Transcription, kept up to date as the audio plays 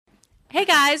Hey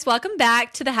guys, welcome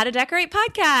back to the How to Decorate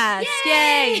podcast.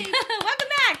 Yay! Welcome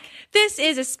back. This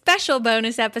is a special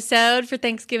bonus episode for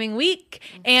Thanksgiving week,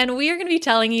 and we are going to be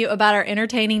telling you about our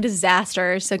entertaining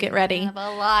disasters, so get ready. I have a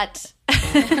lot.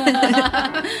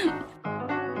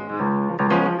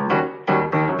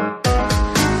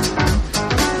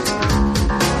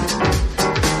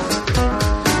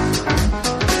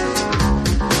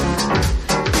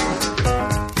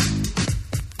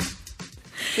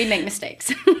 We make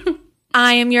mistakes.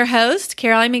 I am your host,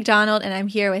 Caroline McDonald, and I'm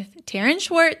here with Taryn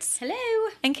Schwartz. Hello.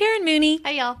 And Karen Mooney.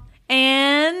 Hi, y'all.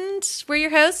 And we're your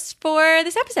hosts for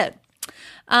this episode.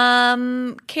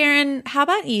 Karen, how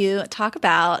about you talk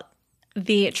about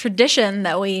the tradition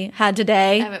that we had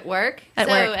today? I'm at work. At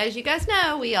work. As you guys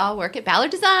know, we all work at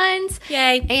Ballard Designs.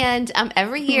 Yay. And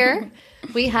every year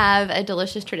we have a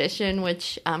delicious tradition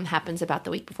which happens about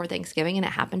the week before Thanksgiving, and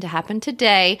it happened to happen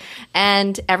today.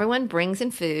 And everyone brings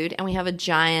in food, and we have a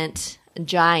giant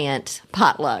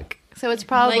potluck. So it's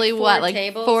probably like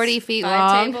tables, 40 feet 5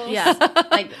 long? tables? Yeah.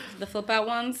 Like the flip out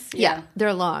ones? Yeah,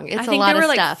 they're long. It's I a think lot there were of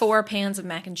like stuff. 4 pans of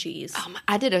mac and cheese.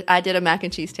 I did a mac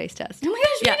and cheese taste test. Oh my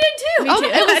gosh, Yeah. we did too. Me Oh, too.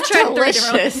 it was I tried 3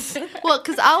 different delicious. Well,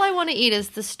 because all I want to eat is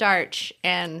the starch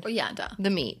and Yeah, duh.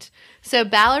 the meat. So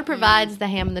Ballard provides the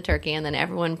ham and the turkey, and then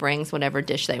everyone brings whatever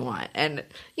dish they want. And,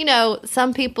 you know,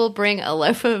 some people bring a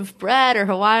loaf of bread or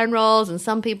Hawaiian rolls, and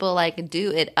some people,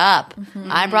 do it up.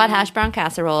 I brought hash brown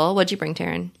casserole. What'd you bring,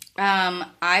 Taryn?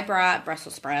 I brought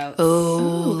Brussels sprouts.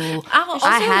 Oh, Also,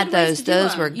 I had ways those. to do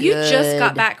Those them. were good. You just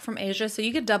got back from Asia, so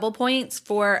you get double points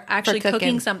for actually For cooking.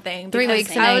 cooking something. 3 because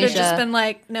weeks in I would have Asia. just been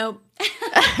like, nope,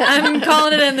 I'm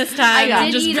calling it in this time. I I'm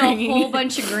did just eat bringing- a whole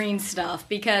bunch of green stuff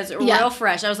because Yeah. real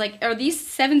fresh. I was like, are these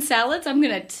 7 salads? I'm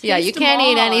going to taste Yeah, you them can't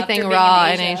eat all anything after being raw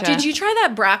in Asia. Did you try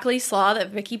that broccoli slaw that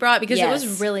Vicky brought? Because it was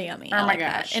Yes. really yummy. Oh I my like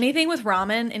that. gosh. Anything with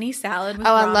ramen, any salad with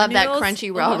Oh, I ramen love that noodles.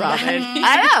 crunchy raw Love that. ramen.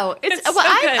 I know. It's well, so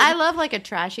I, good. I love like a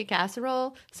trashy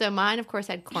casserole. So mine, of course,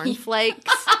 had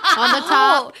cornflakes on the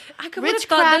top. I could Rich have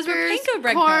thought those were crackers, panko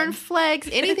bread crumbs. cornflakes,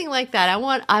 anything like that. I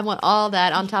want all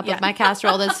that on top Yeah. of my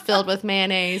casserole that's filled with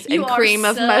mayonnaise You and are cream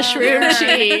of mushroom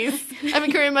Southern. cheese.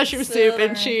 Cream of mushroom soup and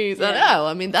Southern. cheese. Yeah. I know.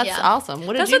 I mean, that's Yeah. awesome.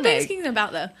 What did That's you what make? Thanksgiving's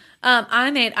about, though.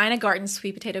 I made Ina Garten's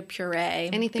sweet potato puree.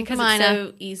 Anything because from it's Ina.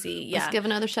 so easy. Yeah. Let's give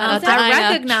another shout out to I Ina.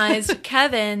 recognized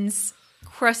Kevin's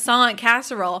croissant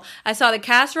casserole. I saw the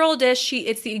casserole dish.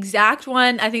 It's the exact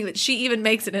one. I think that she even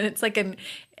makes it, and it's like a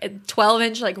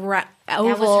 12-inch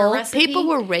oval. her recipe? People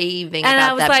were raving And about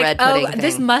I was that like, bread "Oh, pudding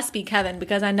this thing. must be Kevin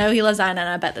because I know he loves Ina, and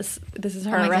I bet this is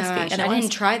her Oh my recipe." gosh, And I it was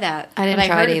didn't try that. I didn't but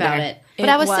try I heard it either. about it. But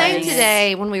I was saying was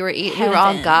today when we were eating, we were all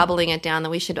heaven. gobbling it down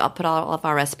that we should all put all of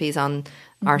our recipes on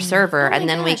our server, and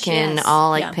then we gosh, can yes.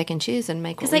 all Yeah. pick and choose and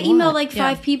make. Because What I we emailed want.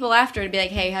 5 people after to be like,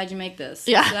 hey, how'd you make this?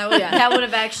 Yeah. So that would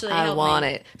have actually I helped want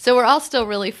me. it. So we're all still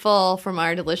really full from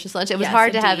our delicious lunch. It was Yes,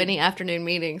 hard to have indeed. any afternoon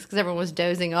meetings because everyone was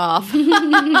dozing off.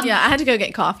 Yeah, I had to go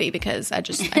get coffee because I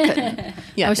couldn't.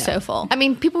 Yeah, I was no. so full. I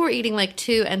mean, people were eating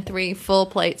 2 and 3 full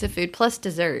plates of food plus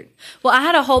dessert. Well, I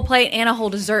had a whole plate and a whole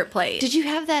dessert plate. Did you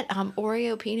have that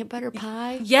Oreo peanut butter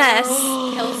pie? Yes.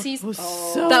 Kelsey's.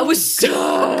 That was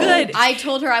so good. I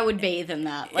told her I would bathe in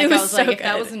that. Like, It was I was so like, if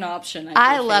that good. was an option, I'd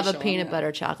I do love a facial peanut on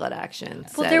butter chocolate action.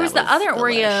 Well, so there was the that other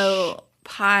delish. Oreo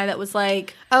pie that was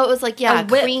like, Oh, it was like A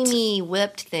whipped- creamy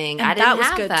whipped thing. And I didn't that was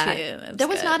have good, that. too. It was There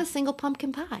was good. not a single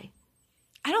pumpkin pie.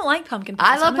 I don't like pumpkin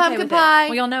pie. I so love I'm okay pumpkin with it. pie.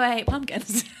 Well, y'all know I hate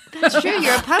pumpkins. That's true.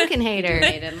 You're a pumpkin hater.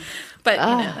 it. But,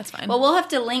 that's fine. Well, we'll have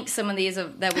to link some of these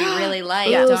that we really like.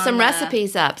 Ooh, on some the-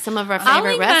 recipes up. Some of our I'll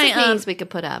favorite link my, recipes we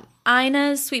could put up.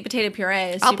 Ina's sweet potato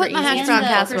puree is I'll super put my easy. hash And brown the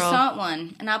casserole. croissant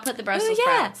one, and I'll put the Brussels Oh,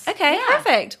 yeah. sprouts. Okay, Yeah.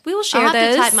 perfect. We will share I'll have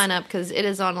those. to type mine up because it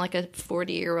is on a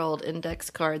 40-year-old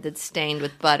index card that's stained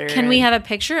with butter. Can we and- have a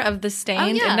picture of the stained Oh,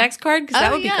 yeah. index card? Because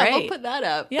that Oh, would be yeah, great. We'll put that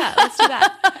up. Yeah, let's do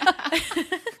that.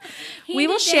 We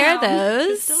will it share down.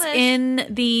 those It's delish. in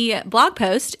the blog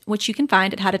post, which you can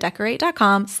find at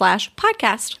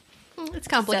howtodecorate.com/podcast. It's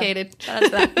complicated. Shout out to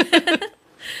that.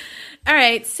 All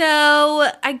right, so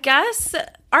I guess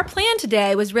our plan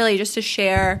today was really just to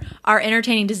share our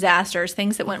entertaining disasters,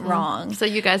 things that went wrong. So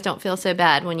you guys don't feel so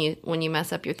bad when you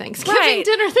mess up your Thanksgiving Right.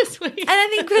 dinner this week. And I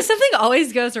think because something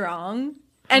always goes wrong,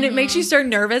 and it makes you so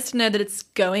nervous to know that it's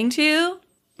going to.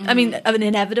 I mean,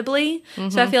 inevitably.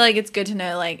 So I feel like it's good to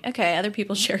know, okay, other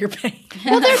people share your pain.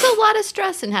 Well, there's a lot of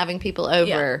stress in having people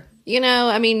over. You know,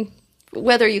 I mean,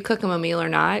 whether you cook them a meal or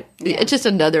not, it's just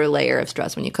another layer of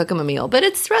stress when you cook them a meal. But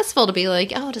it's stressful to be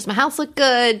like, oh, does my house look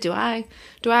good? Do I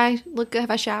look good?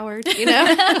 Have I showered? You know,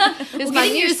 is my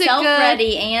Getting music yourself good?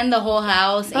 ready and the whole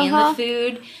house and Uh-huh. the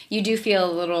food, you do feel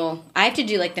a little. I have to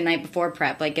do the night before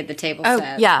prep, get the table Oh,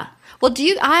 set. yeah. Well,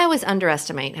 I always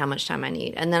underestimate how much time I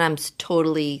need, and then I'm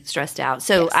totally stressed out.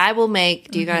 So I will make.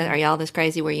 Do you guys? Are y'all this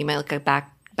crazy where you make like a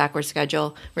backward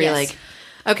schedule where you're like,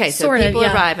 okay, so Sort of, people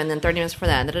yeah. arrive, and then 30 minutes for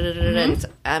that.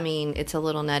 It's a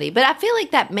little nutty, but I feel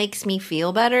like that makes me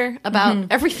feel better about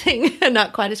everything, and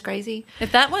not quite as crazy.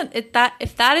 If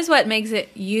that is what makes it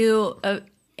you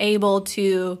able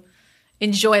to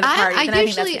enjoy the party, I then I think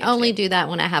usually that's only do that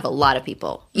when I have a lot of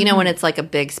people. You know, when it's like a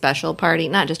big special party,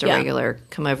 not just a regular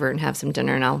come over and have some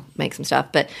dinner and I'll make some stuff.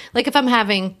 But like if I'm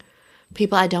having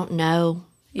people I don't know,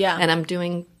 and I'm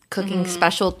doing cooking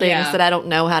special things that I don't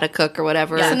know how to cook or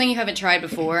whatever. Something you haven't tried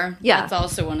before. Yeah. That's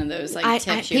also one of those like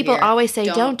tips you people hear. always say,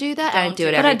 don't do that. I do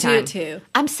it every But I time. do it too.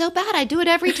 I'm so bad. I do it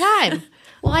every time.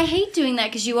 Well, I hate doing that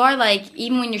because you are like,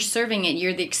 even when you're serving it,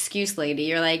 you're the excuse lady.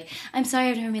 You're like, I'm sorry,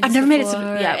 I've never made this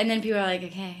before. Yeah. And then people are like,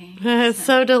 okay. It's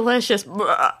so delicious.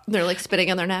 They're like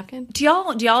spitting on their napkin. Do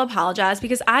y'all apologize?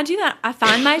 Because I do that. I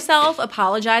find myself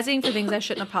apologizing for things I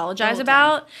shouldn't apologize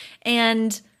about,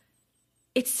 and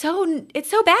it's so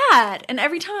bad. And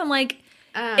every time I'm like,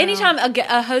 anytime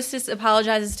a hostess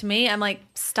apologizes to me, I'm like,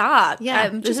 stop.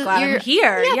 I'm just glad I'm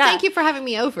here. Yeah, thank you for having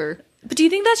me over. But do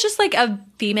you think that's just like a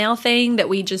female thing that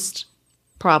we just...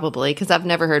 Probably, because I've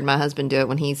never heard my husband do it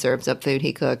when he serves up food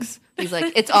he cooks. He's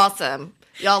like, it's awesome.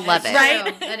 Y'all love it.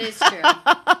 Right? That is true.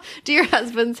 Do your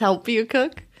husbands help you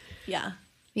cook? Yeah.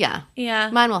 Yeah.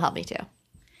 Yeah. Mine will help me too.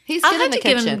 He's I'll good in have the to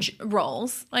kitchen. give him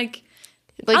roles. Like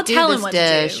I'll tell do him this what to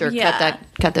dish do. or Yeah.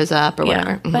 cut those up or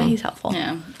whatever. But he's helpful.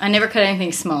 Yeah. I never cut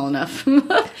anything small enough.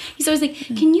 He's always like,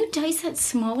 can you dice that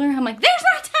smaller? I'm like, there's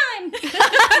no time.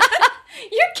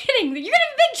 You're kidding. You're going to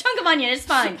have a big chunk of onion. It's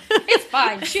fine. It's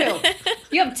fine. Chew.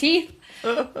 You have teeth.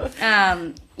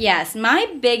 Yes. My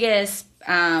biggest,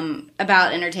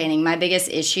 about entertaining, my biggest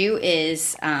issue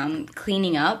is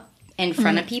cleaning up in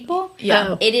front of people.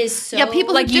 Yeah. It is so... Yeah,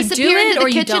 people like like you do disappear it into or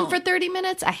the you kitchen don't. for 30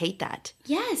 minutes. I hate that.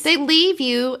 Yes. They leave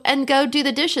you and go do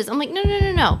the dishes. I'm like,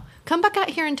 no. Come back out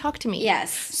here and talk to me.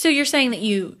 Yes. So you're saying that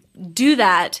you do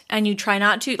that and you try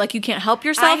not to, like you can't help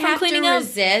yourself from cleaning I up? have to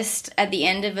resist at the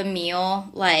end of a meal,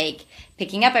 like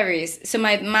picking up every. So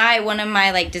my one of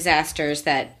my like disasters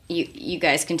that you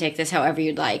guys can take this however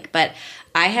you'd like, but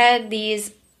I had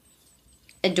these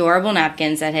adorable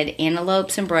napkins that had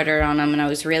antelopes embroidered on them, and I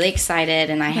was really excited,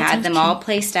 and I had them all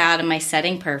placed out in my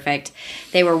setting perfect.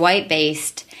 They were white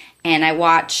based, and I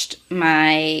watched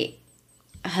my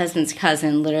husband's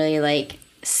cousin literally like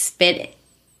spit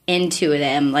into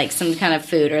them like some kind of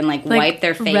food, or and like wipe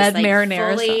their face, red like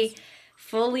marinara sauce.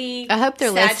 fully. I hope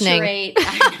they're listening. I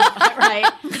know,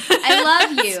 right? I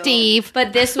love you, Steve.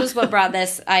 But this was what brought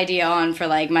this idea on for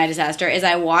like my disaster. Is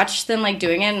I watched them like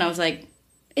doing it, and I was like,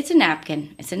 "It's a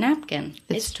napkin. It's a napkin.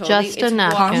 It's totally just a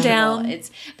napkin. washable. Down.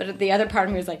 But the other part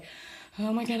of me was like,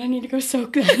 oh my god, I need to go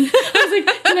soak that. I was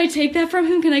like, can I take that from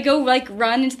him? Can I go like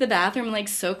run into the bathroom and like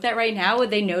soak that right now?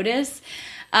 Would they notice?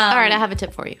 All right, I have a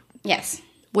tip for you. Yes.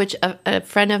 Which a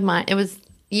friend of mine, it was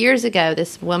years ago,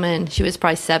 this woman, she was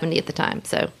probably 70 at the time.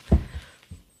 So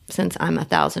since I'm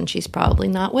 1,000, she's probably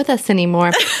not with us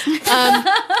anymore.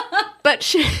 But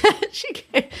she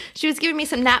was giving me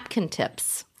some napkin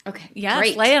tips. Okay. Yes,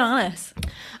 Great. lay it on us.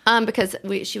 Because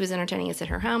she was entertaining us at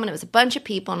her home, and it was a bunch of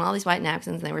people and all these white napkins,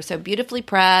 and they were so beautifully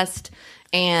pressed,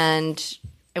 and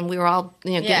we were all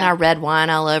getting Yeah. our red wine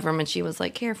all over them, and she was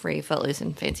like carefree, footloose,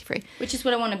 and fancy free. Which is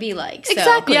what I want to be like. So,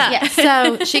 Exactly. Yeah. Yes.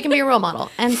 So she can be a role model.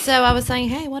 And so I was saying,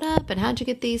 hey, what up? And how'd you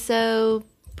get these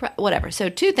whatever. So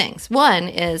two things. One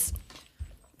is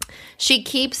she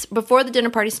keeps, before the dinner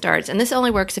party starts, and this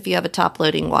only works if you have a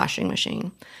top-loading washing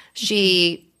machine,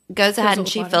 she goes ahead and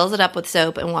she fills it up with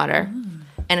soap and water.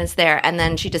 And it's there. And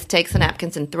then she just takes the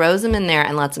napkins and throws them in there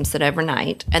and lets them sit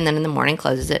overnight. And then in the morning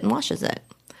closes it and washes it.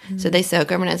 So they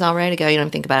soak overnight. It's all ready to go. You don't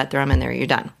think about it. Throw them in there. You're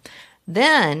done.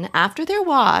 Then after they're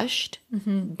washed,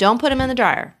 don't put them in the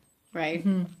dryer. Right.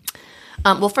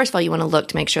 Well, first of all, you want to look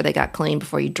to make sure they got clean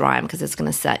before you dry them because it's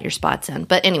going to set your spots in.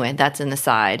 But anyway, that's in the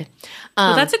side.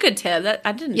 Well, that's a good tip. That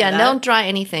I didn't know Yeah, that. don't dry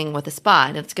anything with a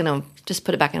spot. It's going to just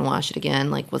put it back and wash it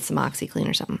again, like with some OxyClean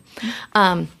or something.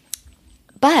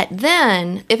 But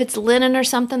then if it's linen or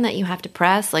something that you have to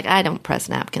press, like I don't press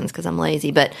napkins because I'm lazy,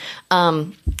 but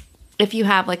if you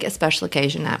have like a special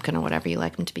occasion napkin or whatever you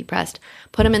like them to be pressed,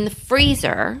 put them in the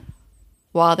freezer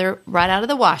while they're right out of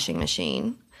the washing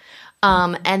machine,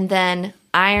 and then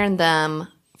iron them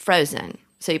frozen.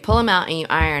 So you pull them out and you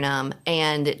iron them,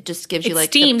 and it just gives you It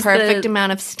like the steams perfect the-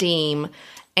 amount of steam.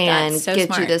 and That's so get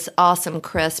smart. you this awesome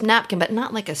crisp napkin, but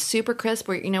not like a super crisp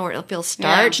where where it'll feel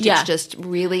starched. Yeah. It's just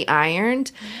really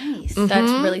ironed. Nice.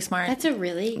 That's really smart. That's a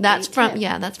really That's great from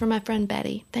tip. that's from my friend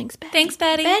Betty. Thanks, Betty. Thanks,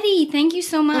 Betty. Betty. Thank you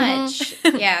so much.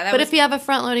 Yeah, that But was if you have a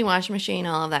front loading washing machine,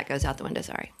 all of that goes out the window.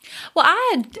 Sorry. Well,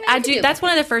 I could do. do That's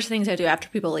one of the first things I do after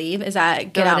people leave is I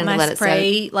get ahead out and my let it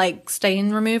spray like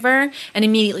stain remover and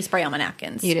immediately spray on my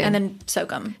napkins. You do. And then soak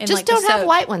them. In, Just like, the don't have soap.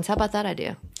 white ones. How about that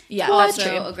idea? Yeah, that's that's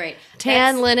true. so great.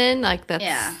 Tan That's- linen, like that's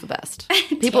Yeah. the best.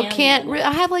 People Tan can't. linen.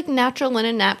 I have like natural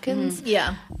linen napkins.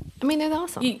 Yeah. I mean, they're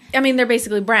awesome. I mean, they're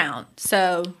basically brown.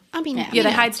 So, I mean, yeah,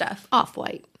 they hide stuff. off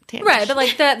white. Right, but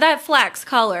like that flax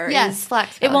color Yes, is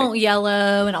flax it color. won't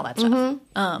yellow and all that stuff.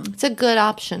 It's a good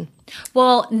option.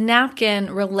 Well, napkin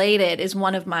related is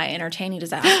one of my entertaining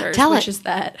disasters, Tell which it. is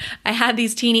that I had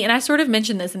these teeny, and I sort of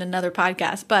mentioned this in another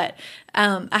podcast, but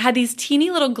I had these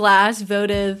teeny little glass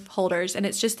votive holders, and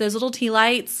it's just those little tea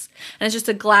lights, and it's just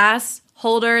a glass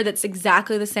holder that's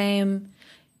exactly the same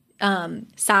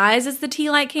size as the tea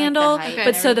light candle, height but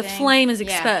and so the everything. flame is Yeah.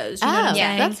 exposed. You know what I'm Oh, yeah,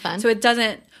 saying? that's fun. So it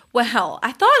doesn't. Well,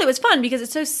 I thought it was fun because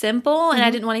it's so simple, and I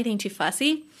didn't want anything too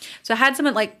fussy. So I had some,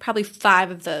 like probably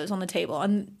 5 of those on the table,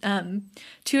 and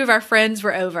 2 of our friends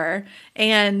were over,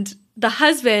 and the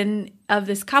husband of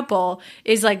this couple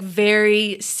is like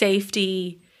very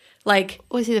safety, like.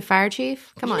 Was he the fire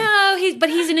chief? Come on. No,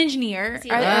 he's an engineer or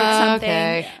something,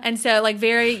 okay. and so like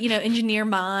very engineer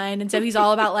mind, and so he's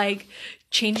all about like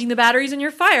changing the batteries in your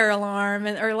fire alarm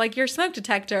or like your smoke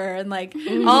detector and like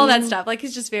all that stuff. Like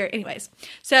he's just very. Anyways,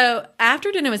 so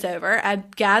after dinner was over, I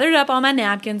gathered up all my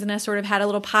napkins and I sort of had a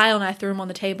little pile and I threw them on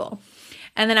the table.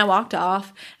 And then I walked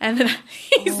off, and then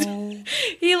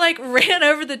he like ran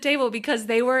over the table because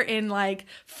they were in like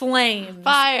flames,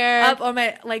 Fire. up on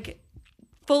my like.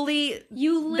 Fully,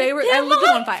 lit I lit them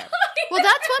on fire. Well,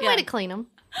 that's one Yeah. way to clean them.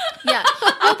 Yeah.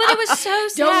 Oh, but it was so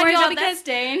sad. Don't worry y'all, about that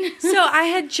stain. So I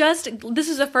had this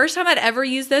is the first time I'd ever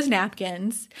used those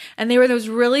napkins, and they were those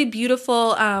really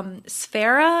beautiful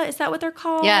Sfera. Is that what they're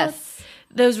called? Yes.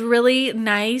 Those really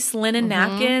nice linen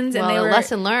napkins, and Well, they a were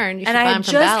lesson learned. You should and I buy had them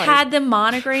from just Ballard. had them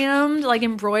monogrammed, like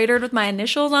embroidered with my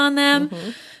initials on them.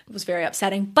 It was very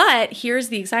upsetting. But here's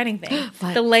the exciting thing: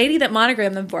 the lady that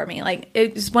monogrammed them for me, like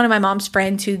it was one of my mom's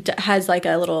friends who has like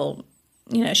a little,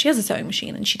 she has a sewing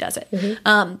machine and she does it.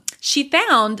 She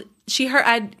found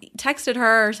I texted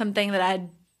her or something that I'd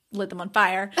lit them on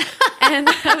fire, and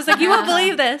I was like, "You won't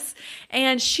believe this!"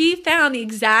 And she found the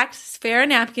exact Sfera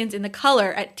napkins in the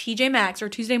color at TJ Maxx or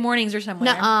Tuesday Mornings or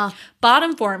somewhere. Nuh-uh. Bought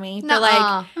them for me for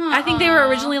like I think they were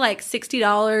originally like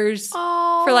 $60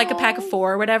 for like a pack of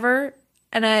 4 or whatever.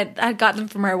 And I got them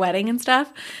from our wedding and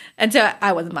stuff. And so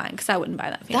I wasn't buying because I wouldn't buy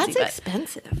that fancy. That's but,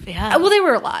 expensive. Yeah. well, they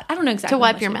were a lot. I don't know exactly. to how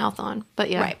wipe much your they were. mouth on. But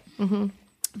yeah. Right.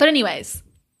 But anyways,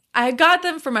 I got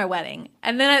them for my wedding.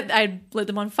 And then I lit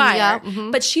them on fire. Yeah,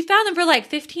 But she found them for like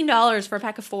 $15 for a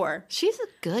pack of 4. She's a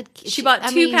good. She bought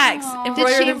 2 packs,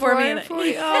 embroidered them for me. That's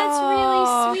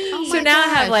really sweet. So now I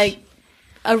have gosh. like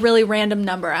a really random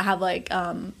number. I have like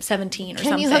 17 or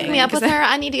something. Can you hook me up with 'Cause her?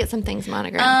 I need to get some things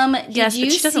monogrammed. Did Yes, but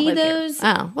you she doesn't see live here. those?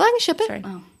 Oh, well, I can ship it. Sorry.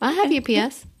 I have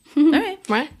UPS. All right.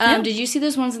 Right? Did you see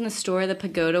those ones in the store, the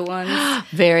pagoda ones?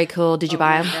 Very cool. Did you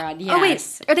buy Oh them? my God, yes. Oh,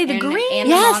 wait. Are they the green? And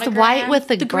Yes, the monogram? white with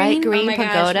the bright green Oh my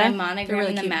pagoda. gosh, my monogram really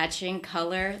and the cute. matching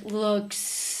color looks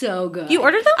so good. You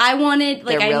ordered them? I wanted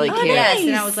like They're really cute. Yes,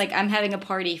 and I Nice. was like, I'm having a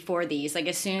party for these. Like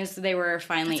as soon as they were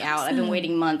finally out, I've been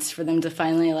waiting months for them to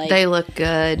finally like. They look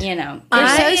good. you know, They're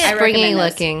I so springy recommend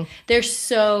those. looking. They're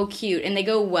so cute, and they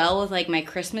go well with like my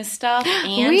Christmas stuff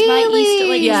and my Really? Easter.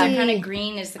 Like Yeah. they're kind of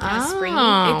green is the kind of springy,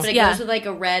 Oh. but it Yeah. goes with like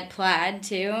a red plaid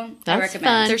too. I That's recommend.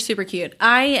 fun. They're super cute.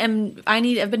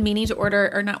 I've been meaning to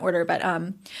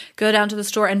go down to the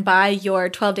store and buy your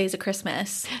 12 Days of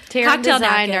Christmas Tara cocktail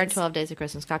designed our napkins. 12 Days of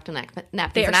Christmas cocktail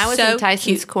napkins. They are And I was so in Tyson's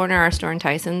cute. Corner, our store in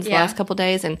Tyson's, the Yeah. last couple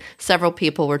days, and several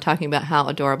people were talking about how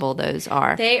adorable those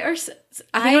are. They are.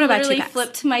 I'm I gonna buy 2 literally packs.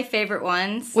 flipped to my favorite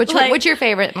ones. Which Like, what's your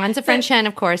favorite? Mine's a French hen,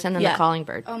 of course, and then Yeah. the calling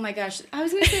bird. Oh my gosh! I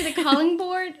was gonna say the calling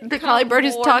board. The calling bird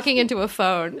is talking into a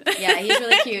phone. Yeah, he's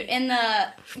really cute. And the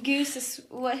goose is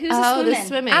what? Who's Oh, the the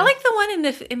swimming. I like the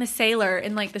one in the sailor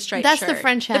in like the striped That's shirt. the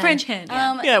French hen. The French hen.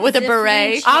 Yeah. Yeah, with a the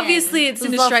beret. French hen. Obviously, it's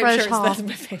in the La striped Fresh shirt. So Hall. that's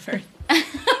my favorite.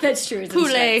 That's true. it's in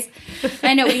Poulet. stripes.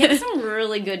 I know we have some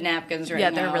really good napkins right Yeah,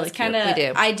 now. they're really It's kinda, cute. We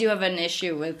do. I do have an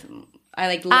issue with.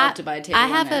 I love to buy table I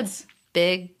have laments.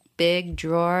 a big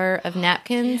drawer of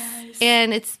napkins,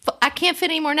 and I can't fit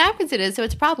any more napkins in it, so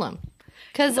it's a problem.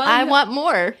 Because Well, I want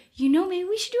more. You know, maybe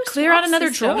we should do a Clear out swap another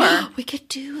system. drawer. We could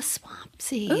do a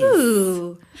swampsies.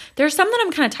 Ooh, there's some that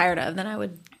I'm kind of tired of. Then I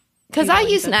would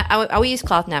Because we use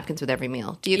cloth napkins with every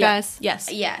meal. Do you guys?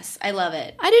 Yes. Yes, I love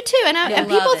it. I do too. And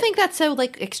people love it. think that's so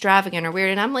like extravagant or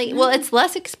weird. And I'm like, well, it's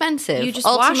less expensive You just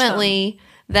wash ultimately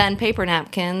than paper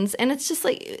napkins. And it's just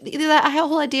like that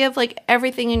whole idea of like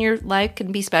everything in your life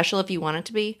can be special if you want it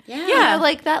to be. Yeah. You know,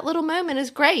 like that little moment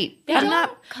is great. They I'm don't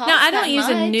not. cost No, I that don't use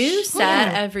a much. new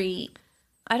set every.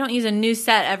 I don't use a new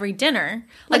set every dinner.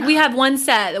 Like we have one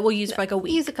set that we'll use for like a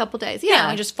week. Use a couple days. Yeah,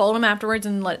 Yeah. we just fold them afterwards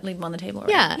and leave them on the table.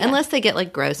 Yeah, unless they get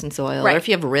like gross and soiled, Right. or if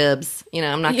you have ribs, you know,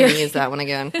 I'm not going to use that one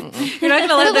again. Mm-mm. You're not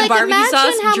gonna let But the like, barbecue imagine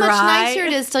sauce how dry. much nicer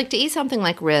it is to eat something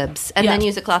like ribs and Yeah. then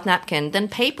use a cloth napkin than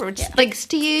paper. Just sticks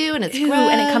to you and it's Ooh,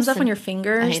 gross. and it comes off on and your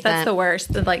fingers. I That's hate that. the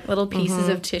worst. The like little pieces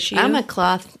of tissue. I'm a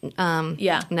cloth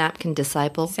Yeah. napkin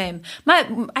disciple. Same.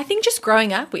 I think just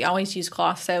growing up, we always used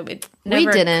cloth, so it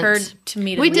never didn't. occurred to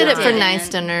me to We did it not. for didn't. nice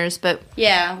dinners, but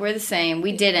Yeah, we're the same.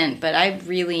 We didn't, but I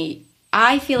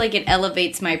feel like it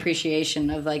elevates my appreciation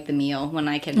of like the meal when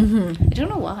I can. I don't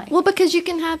know why. well, because you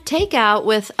can have takeout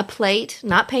with a plate,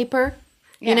 not paper.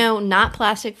 Yeah. You know, not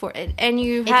plastic for it, and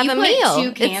you If have you a put meal. two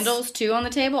It's- candles too on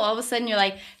the table, all of a sudden you're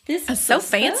like, this is so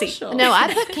fancy. special. No,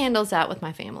 I put candles out with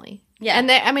my family. Yeah. And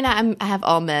I have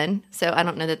all men, so I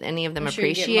don't know that any of them sure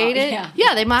you get appreciate it. mocked,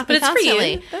 Yeah, they mock me it's for you.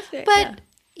 constantly. That's it, But yeah.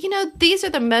 you know, these are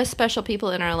the most special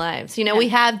people in our lives. You know, we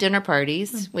have dinner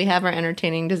parties, we have our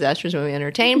entertaining disasters when we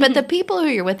entertain, but the people who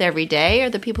you're with every day are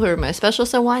the people who are most special.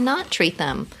 So why not treat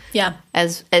them Yeah.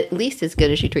 as at least as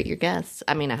good as you treat your guests?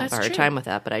 I mean, I have That's a hard true. time with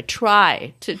that, but I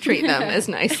try to treat them as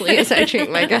nicely as I treat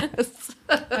my guests.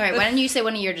 All right, why don't you say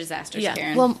one of your disasters, Yeah.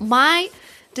 Karen? Well, my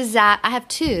I have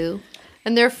two,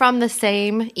 and they're from the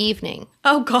same evening.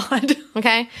 Oh God.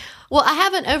 Okay. Well, I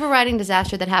have an overriding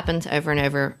disaster that happens over and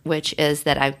over, which is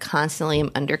that I constantly am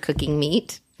undercooking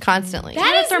meat. Constantly.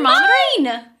 that is thermometer?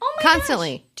 mine. Oh my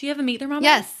Constantly. Do you have a meat thermometer?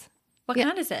 Yes. What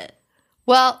kind is it?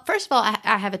 Well, first of all,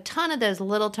 I have a ton of those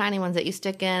little tiny ones that you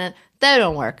stick in. They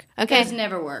don't work. Okay. Those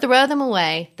never work. Throw them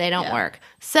away. They don't work.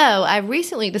 So I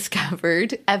recently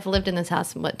discovered, I've lived in this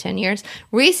house for 10 years,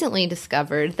 recently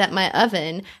discovered that my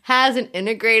oven has an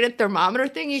integrated thermometer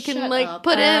thing you can Shut like up.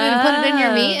 put in and put it in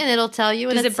your meat and it'll tell you.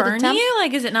 Does and it it's at a burn temp- you?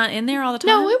 Like, is it not in there all the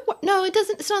time? No, it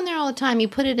doesn't. It's not on there all the time. You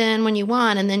put it in when you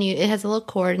want, and then it has a little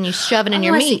cord, and you shove it in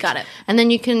your I meat. see. Got it. And then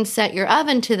you can set your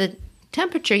oven to the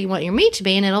temperature you want your meat to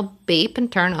be, and it'll beep and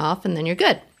turn off, and then you're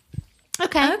good.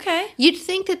 Okay. You'd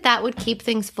think that would keep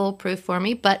things foolproof for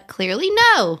me, but clearly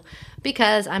no,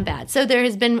 because I'm bad. So there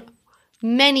has been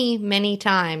many, many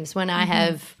times when I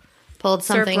have pulled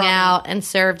something wrong. out and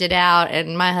served it out,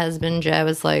 and my husband Joe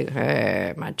is like,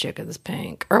 "Hey, my chicken's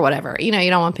pink," or whatever. You know, you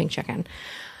don't want pink chicken.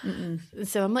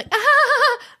 So I'm like,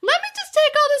 let me just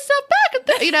take all this stuff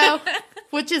back, you know,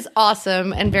 which is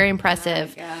awesome and very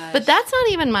impressive. gosh. But that's not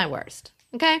even my worst.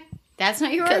 Okay. That's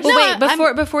not yours. Well, No,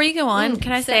 wait, before you go on,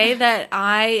 can I say that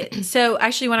so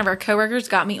actually one of our coworkers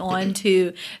got me on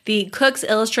to the Cooks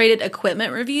Illustrated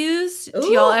equipment reviews. Do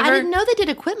y'all ever? I didn't know they did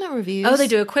equipment reviews. Oh, they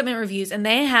do equipment reviews, and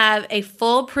they have a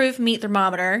foolproof meat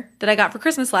thermometer that I got for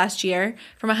Christmas last year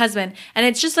from my husband, and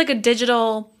it's just like a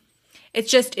digital. It's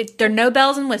just there are no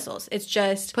bells and whistles. It's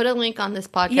just Put a link on this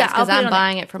podcast Yeah, I'll because put it I'm on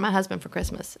buying it for my husband for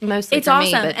Christmas. Mostly it's for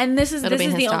awesome. me, but And this is it'll be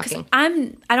in the his only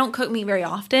stocking. I don't cook meat very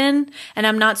often, and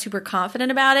I'm not super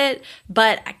confident about it.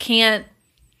 But I can't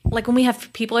like when we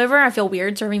have people over, I feel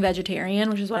weird serving vegetarian,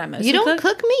 which is what I mostly You don't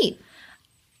cook meat.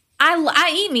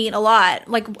 I eat meat a lot,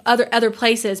 like other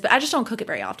places, but I just don't cook it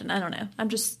very often. I don't know. I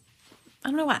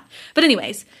don't know why. But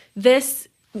anyways, this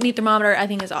meat thermometer I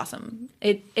think is awesome.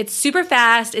 It's super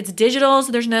fast. It's digital,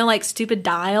 so there's no like stupid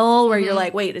dial where you're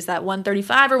like, wait, is that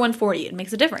 135 or 140? It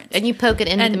makes a difference. And you poke it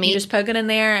into And the meat. you just poke it in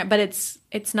there, but it's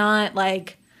not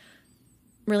like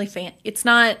really it's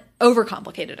not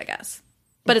overcomplicated, I guess.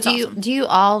 But it's awesome. Do you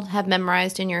all have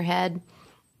memorized in your head?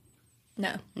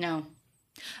 No. No.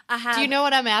 I have Do you know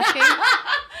what I'm asking?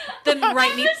 the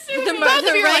right meat,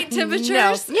 the right temperatures.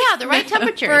 No. Yeah, the right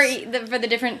temperatures. For the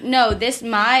different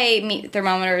my meat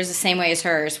thermometer is the same way as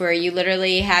hers, where you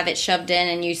literally have it shoved in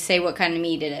and you say what kind of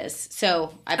meat it is.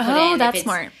 So I put in. that's if it's,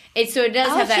 smart. So it does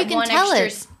have so you that can one tell extra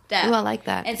it. step. Ooh, I like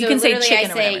that. And so You can say literally chicken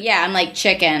I or say, whatever. yeah, I'm like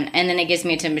chicken, and then it gives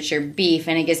me a temperature, beef,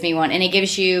 and it gives me one, and it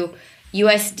gives you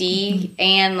USD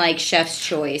and like chef's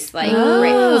choice, like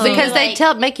so because you, they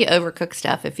like, make you overcook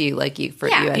stuff if you like you for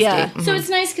Yeah. USD. Yeah. So it's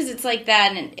nice because it's like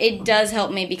that, and it does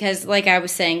help me because, like I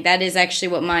was saying, that is actually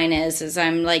what mine is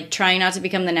I'm like trying not to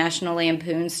become the National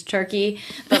Lampoon's turkey,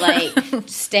 but like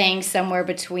staying somewhere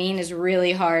between is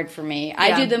really hard for me.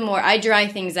 Yeah. I dry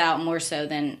things out more so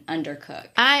than undercook.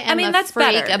 I mean, a that's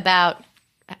freak better. about.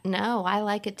 No, I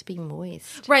like it to be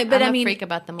moist. Right, but I'm I mean, a freak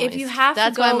about the moist. if you have to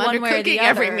that's go why I'm one way or the undercooking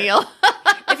every other- meal.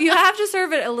 If you have to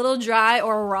serve it a little dry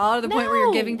or raw to the point where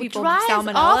you're giving people dry salmonella.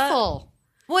 Is awful.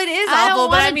 Well, it is I awful, don't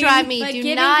but want I mean, dry meat. But Do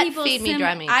giving not people feed me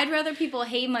dry meat. I'd rather people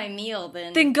hate my meal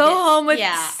than go home with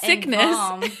and sickness.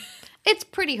 vom. It's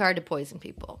pretty hard to poison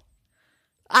people.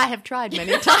 I have tried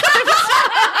many times.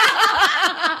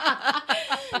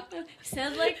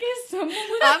 Sounds like someone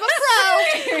with I'm a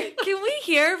pro. Can we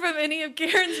hear from any of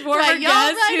Karen's former Right, y'all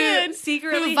guests write who in.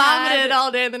 secretly Who vomited had...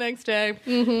 all day the next day.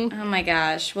 Mm-hmm. Oh my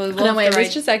gosh. Well, No, wait,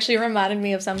 this just actually reminded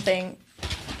me of something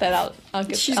that I'll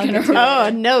get. She's I'll gonna get to. Oh,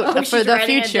 a note Oh, for she's the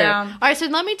writing it future. All down. right, so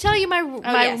let me tell you my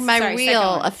yes. Sorry, real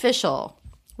second one. official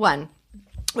one,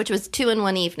 which was 2 in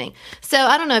one evening. So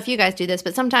I don't know if you guys do this,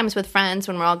 but sometimes with friends,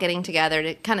 when we're all getting together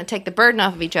to kind of take the burden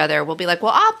off of each other, we'll be like,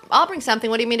 "Well, I'll bring something.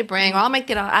 What do you mean to bring? Or I'm going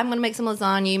to make some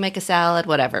lasagna. You make a salad,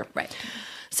 whatever." Right.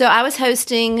 So I was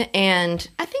hosting, and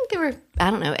I think there were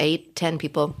 8, 10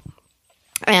 people.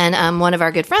 And one of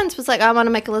our good friends was like, "I want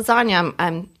to make a lasagna.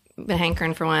 I'm been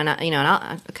hankering for one,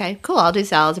 And okay, cool. I'll do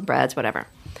salads and breads, whatever."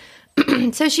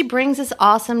 So she brings this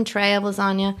awesome tray of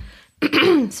lasagna.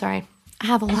 Sorry, I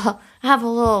have a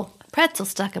little pretzel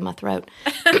stuck in my throat.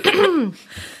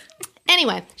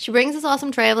 Anyway, she brings this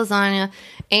awesome tray of lasagna,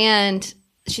 and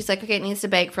she's like, "Okay, it needs to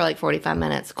bake for like 45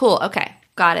 minutes." Cool. Okay,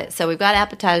 got it. So we've got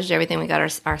appetizers, everything. We got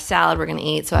our salad we're going to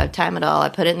eat. So I time it all. I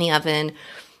put it in the oven.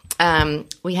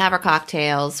 We have our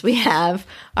cocktails, we have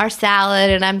our salad,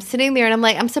 and I'm sitting there and I'm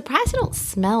like, I'm surprised I don't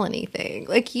smell anything.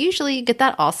 Like, usually you get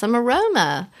that awesome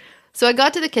aroma. So I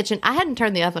got to the kitchen. I hadn't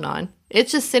turned the oven on.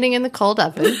 It's just sitting in the cold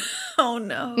oven. Oh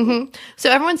no. Mm-hmm. So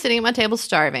everyone's sitting at my table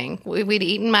starving. We'd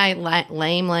eaten my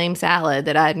lame salad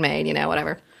that I'd made,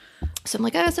 whatever. So I'm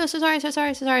like, oh, so sorry.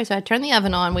 So I turned the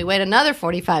oven on. We wait another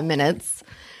 45 minutes.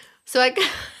 So I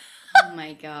Oh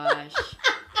my gosh.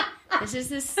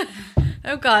 This.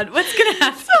 Oh God, what's gonna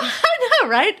happen? I know,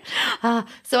 right?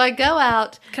 So I go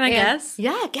out. Can I guess?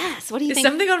 Yeah, guess. What do you Is think?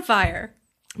 something on fire?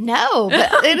 No,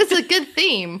 but it is a good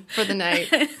theme for the night.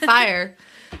 Fire.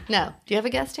 No. Do you have a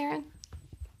guess, Taryn?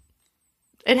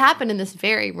 It happened in this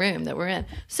very room that we're in.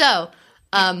 So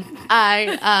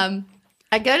I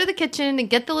go to the kitchen to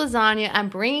get the lasagna. I'm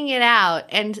bringing it out,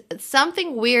 and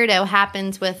something weirdo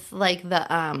happens with like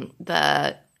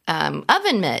the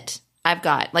oven mitt I've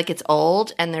got. Like, it's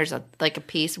old and there's a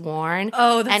piece worn.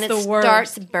 Oh, that's and the it worst.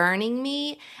 starts burning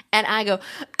me, and I go,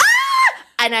 ah!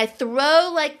 And I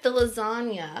throw like the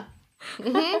lasagna.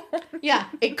 Mm-hmm. Yeah,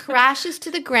 it crashes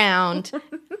to the ground,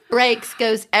 breaks,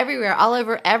 goes everywhere, all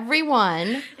over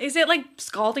everyone. Is it like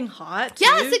scalding hot? Too?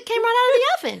 Yes, it came right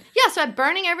out of the oven. Yeah, so I'm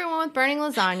burning everyone with burning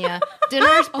lasagna.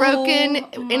 Dinner's broken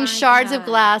in shards of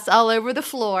glass all over the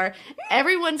floor.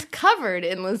 Everyone's covered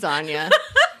in lasagna.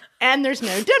 And there's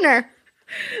no dinner.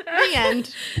 The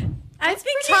end. I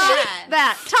think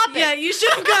Top it. Yeah, you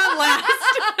should have gone last.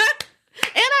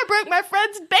 And I broke my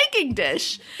friend's baking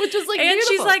dish, which was like And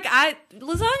beautiful. she's like,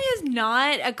 lasagna is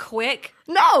not a quick.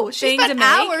 no, she thing to spent make.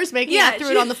 hours making Yeah, it. I threw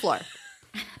it on the floor.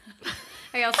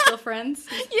 Are y'all still friends?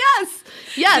 Yes.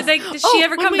 Did she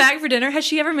ever come back for dinner? Has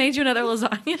she ever made you another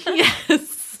lasagna?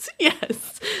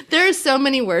 Yes. There's so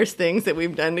many worse things that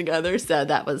we've done together, so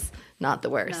that was not the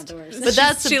worst. Not the worst. But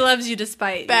that's She loves you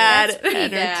despite bad That's pretty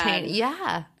entertaining. bad.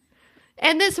 Yeah.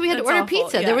 And then so we had to That's order awful,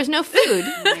 pizza. yeah. There was no food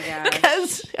Oh my gosh.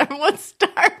 because everyone's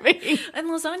starving. And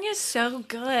lasagna is so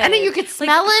good. And then you could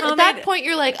smell it. At that homemade- point,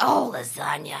 you're like, oh,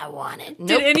 lasagna, I want it. Did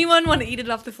Nope. anyone want to eat it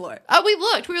off the floor? Oh, we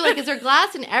looked. We were like, is there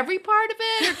glass in every part of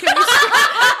it? Or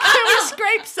can we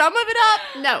scrape some of it up?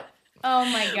 No. Oh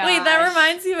my gosh. Wait, that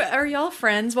reminds you. Are y'all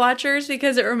Friends watchers?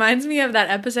 Because it reminds me of that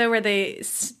episode where they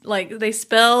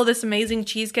spill this amazing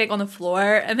cheesecake on the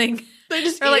floor and they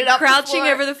just are eat like it off the crouching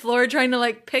floor. over the floor trying to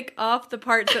like pick off the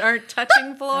parts that aren't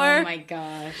touching floor. Oh my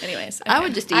gosh. Anyways, I okay.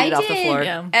 would just eat I it off the did floor.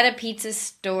 Yeah. at a pizza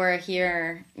store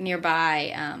here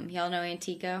nearby. Y'all know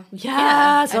Antico?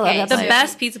 Yes. I love Okay, that the place.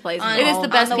 best pizza place. On- It is the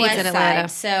best on pizza west in Atlanta.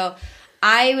 side. So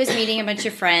I was meeting a bunch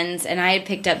of friends, and I had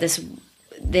picked up this.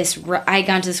 I had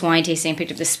gone to this wine tasting and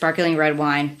picked up this sparkling red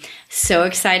wine. So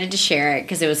excited to share it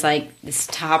because it was like this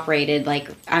top rated. Like,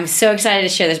 I'm so excited to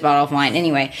share this bottle of wine.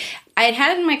 Anyway, I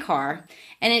had it in my car,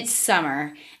 and it's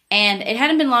summer, and it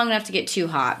hadn't been long enough to get too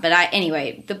hot. But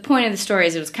anyway, the point of the story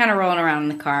is it was kind of rolling around in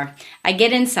the car. I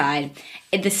get inside.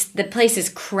 The place is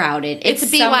crowded. It's a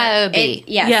summer. BYOB.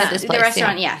 Yeah, this The place,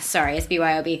 restaurant. Yeah, sorry, it's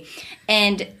BYOB.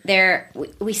 And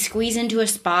we squeeze into a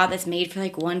spot that's made for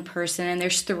like one person, and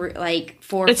there's 4 or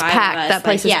It's 5 packed. of us. That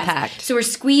place is yes. packed. So we're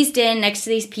squeezed in next to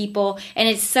these people, and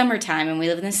it's summertime, and we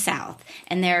live in the South.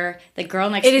 And the girl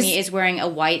next to me is wearing a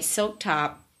white silk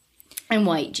top and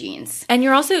white jeans. And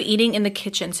you're also eating in the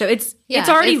kitchen, so it's Yeah,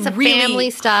 already it's a really family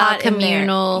style, hot in there.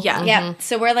 communal. Yeah, Yeah.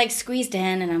 So we're like squeezed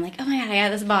in, and I'm like, oh my god, I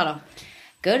got this bottle.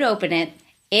 Go to open it.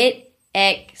 It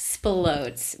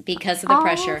explodes because of the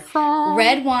pressure.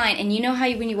 Red wine, and you know how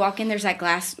when you walk in, there's that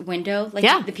glass window,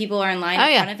 like the people are in line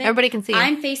in front of it. Everybody can see.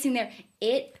 I'm facing there.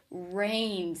 It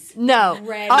rains. No,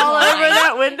 red all wine. over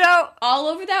that window. All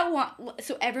over that wine.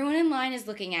 So everyone in line is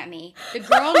looking at me. The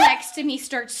girl next to me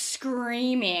starts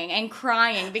screaming and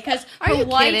crying because her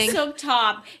white silk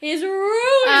top is ruined.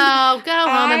 Oh, go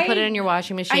home and put it in your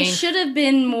washing machine. I should have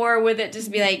been more with it,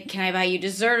 just be like, can I buy you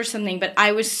dessert or something? But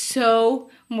I was so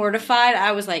mortified.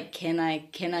 I was like, can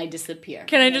I disappear?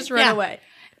 Can I just run away?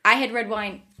 I had red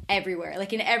wine everywhere,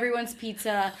 like in everyone's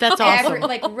pizza. That's awesome.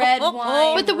 Like red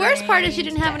wine. But the worst part is you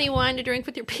didn't have any wine to drink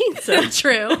with your pizza.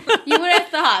 True. You would have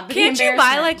thought. But Can't you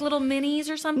buy like little minis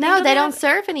or something? No, they don't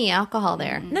serve any alcohol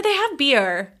there. No, they have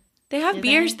beer. They have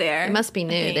beers there. It must be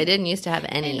new. They didn't used to have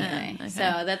any. Anyway,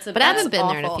 so that's a. But I haven't been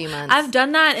there in a few months. I've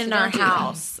done that in our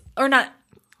house, or not.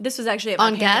 This was actually at my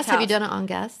on guests. house. Have you done it on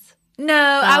guests? No,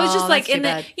 I was just like that's in too the,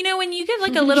 bad. you know, when you get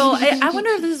like a little, I wonder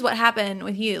if this is what happened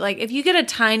with you. Like if you get a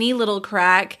tiny little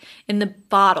crack in the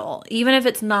bottle, even if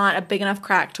it's not a big enough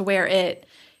crack to where it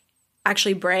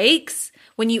actually breaks,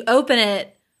 when you open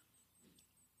it,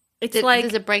 it's like.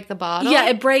 Does it break the bottle? Yeah,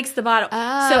 it breaks the bottle.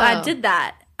 Oh. So I did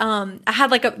that. I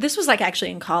had like this was like actually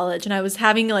in college, and I was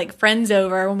having like friends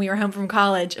over when we were home from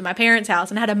college at my parents' house,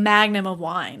 and I had a magnum of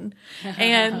wine,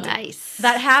 and Nice.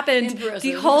 that happened.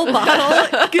 The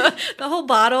whole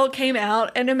bottle came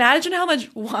out, and imagine how much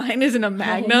wine is in a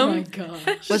magnum. Oh my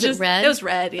gosh. Was it red? It was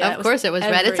red. Yeah, Of course it was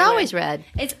red. It's everywhere. always red.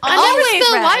 It's I always never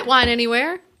spilled red. white wine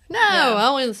anywhere. No, I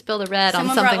always spill the red Someone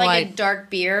on something brought like white. a dark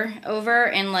beer over,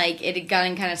 and like it had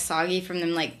gotten kind of soggy from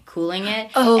them like cooling it.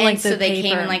 Oh, and like so the they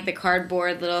came paper. in like the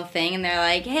cardboard little thing, and they're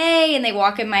like, "Hey!" And they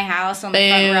walk in my house on the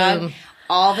Boom. front rug.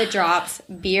 All the drops,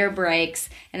 beer breaks,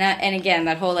 and again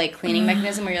that whole like cleaning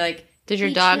mechanism where you're like, Did your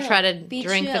 "Be dog chill, try to be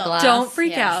drink the chill." glass? Don't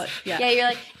freak Yes. out. Yeah, you're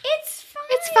like, it's fine.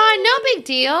 It's fine. No big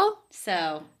deal.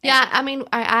 So Yeah, I mean,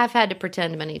 I've had to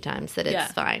pretend many times that it's Yeah.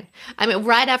 fine. I mean,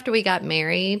 right after we got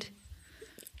married,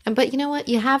 but you know what?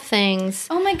 You have things,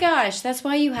 oh my gosh, that's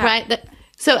why you have right?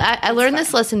 So I learned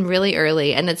this lesson really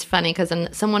early, and it's funny because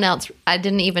someone else, I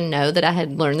didn't even know that I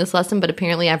had learned this lesson, but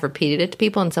apparently I've repeated it to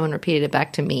people, and someone repeated it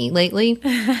back to me lately.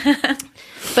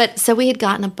 But so we had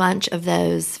gotten a bunch of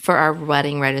those for our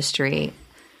wedding registry.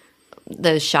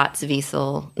 Those Schatz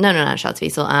Wiesel. No, not Schatz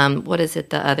Wiesel. What is it?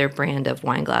 The other brand of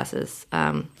wine glasses.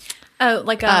 Oh,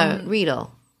 like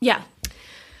Riedel. yeah.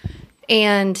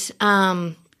 And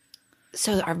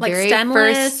so our Like very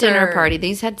stemless first dinner or- party,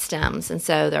 these had stems. And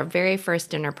so our very first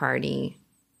dinner party,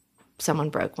 someone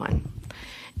broke one.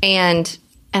 And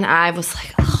I was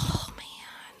like, oh,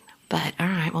 man. But all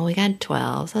right, well, we got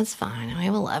 12. So that's fine. We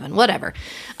have 11, whatever.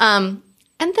 And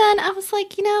then I was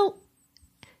like, you know,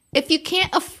 if you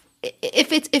can't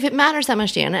if it matters that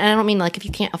much to you, and I don't mean like if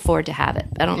you can't afford to have it.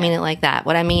 I don't mean it like that.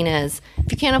 What I mean is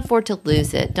if you can't afford to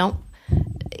lose it, don't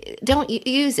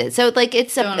use it. So like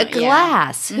it's a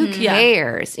glass. Who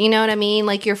cares? You know what I mean?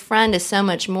 Like your friend is so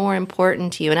much more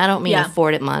important to you. And I don't mean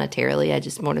afford it monetarily. I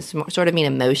just more sort of mean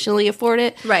emotionally afford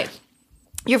it. Right.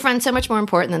 Your friend's so much more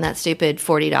important than that stupid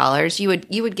 $40.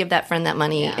 You would give that friend that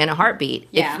money in a heartbeat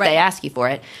if they ask you for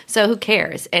it. So who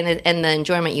cares? And the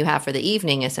enjoyment you have for the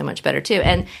evening is so much better too.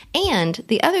 And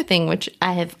the other thing which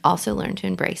I have also learned to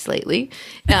embrace lately,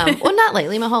 well not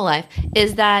lately, my whole life,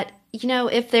 is that you know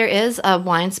if there is a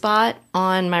wine spot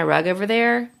on my rug over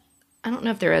there, I don't know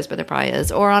if there is, but there probably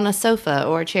is, or on a sofa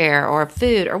or a chair or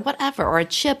food or whatever, or a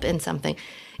chip in something.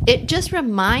 It just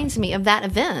reminds me of that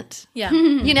event. Yeah.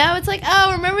 You know, it's like,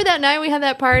 oh, remember that night we had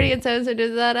that party and so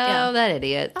did that? Oh, that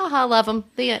idiot. Oh, I love him.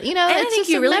 You know, And I it's think just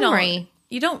you a really memory.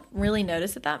 you don't really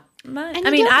notice it that much. And I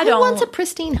mean, I who don't. wants a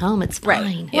pristine home? It's fine.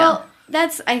 Right. Yeah. Well,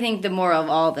 that's I think the moral of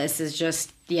all this is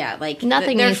just like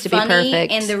Nothing they're needs to be funny,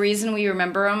 perfect. and the reason we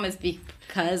remember them is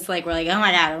because like we're like, oh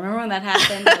my god, remember when that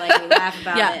happened? Or, like we laugh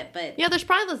about it, but Yeah, there's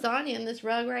probably lasagna in this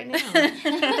rug right now.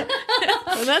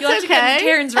 Well, that's You'll have to get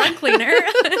Karen's rug cleaner.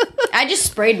 I just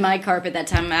sprayed my carpet that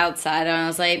time outside, and I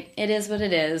was like, it is what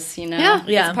it is, you know.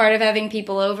 Yeah. It's part of having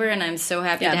people over, and I'm so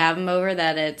happy to have them over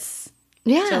that it's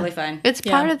Yeah. totally fine. It's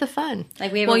part of the fun.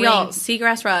 Like we have Well, a y'all, ring.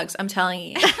 seagrass rugs. I'm telling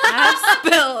you, I've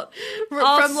spilled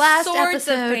all From last sorts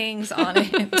episode. of things on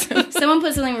it. Someone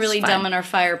put something really fine. dumb in our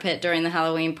fire pit during the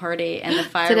Halloween party, and the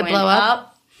fire Did it went blow up?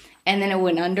 and then it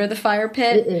went under the fire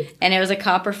pit, and it was a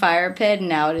copper fire pit, and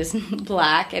now it is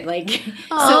black, and like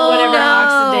so whatever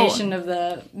oxidation of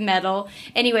the metal.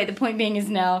 Anyway, the point being is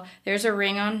now there's a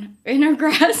ring in our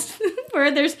grass where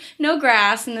there's no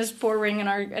grass, and this poor ring in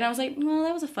our. And I was like, well,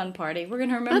 that was a fun party. We're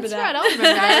gonna remember That's that. right. I'll remember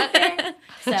that.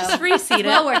 So Just reseed it.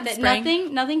 well worth it.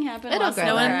 Spring. Nothing happened. It'll Lost grow. no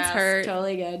No one's grass. hurt.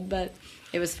 Totally good, but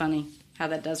it was funny how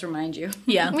that does remind you.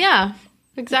 Yeah. Yeah,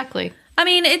 exactly. I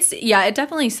mean, it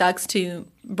definitely sucks to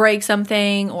break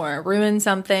something or ruin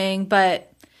something,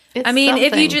 but It's I mean,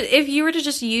 something. if you were to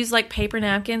just use like paper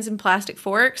napkins and plastic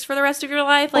forks for the rest of your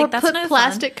life, like or that's put no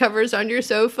plastic covers on your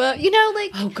sofa. You know,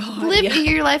 like Oh, God, live yeah.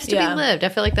 your life's to Yeah. be lived. I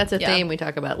feel like that's a Yeah. theme we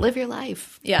talk about. Live your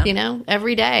life. Yeah. You know,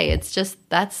 every day. It's just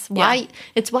that's why Yeah.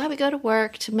 it's why we go to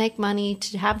work, to make money,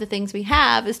 to have the things we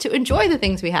have, is to enjoy the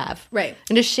things we have. Right.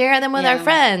 And to share them with our Yeah.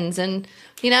 friends, and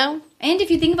you know, And if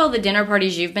you think of all the dinner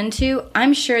parties you've been to,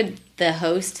 I'm sure the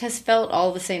host has felt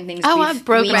all the same things. Oh, I've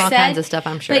broken all kinds of stuff,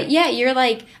 I'm sure. But yeah, you're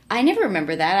like, I never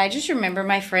remember that. I just remember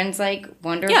my friend's like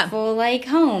wonderful like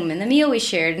home and the meal we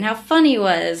shared and how fun he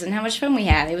was and how much fun we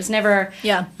had. It was never,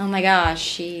 Yeah. oh my gosh,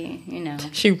 she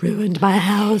she ruined my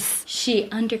house. she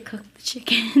undercooked the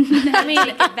chicken. I mean, take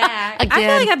it back. I feel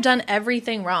Again. like I've done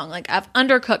everything wrong. Like I've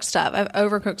undercooked stuff, I've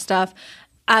overcooked stuff.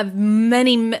 I've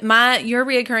your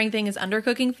reoccurring thing is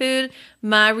undercooking food.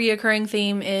 My reoccurring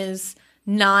theme is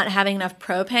not having enough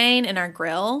propane in our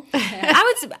grill.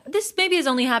 This maybe has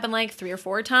only happened like 3 or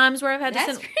 4 times where I've had to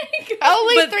That's send. pretty good.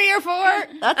 Only But- 3 or 4?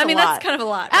 That's I mean, a lot. that's kind of a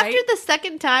lot, right? After the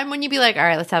second time, when you be like, all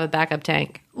right, let's have a backup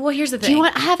tank. Well, here's the Do thing. you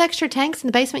want? I have extra tanks in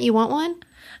the basement. You want one?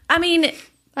 I mean,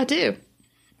 I do.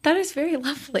 that is very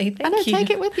lovely. Thank I know. you. Take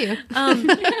it with you. The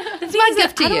thing is that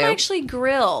gift to I don't you. actually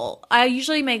grill. I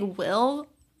usually make Will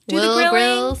do Will the grilling.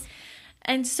 grills.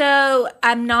 And so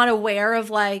I'm not aware of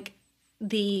like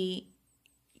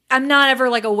I'm not ever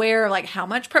like aware of like how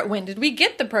much when did we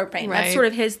get the propane? That's Right. sort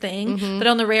of his thing. But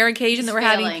on the rare occasion that we're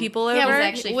having failing. people over, Yeah, did it was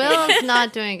actually Will's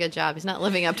not doing a good job. He's not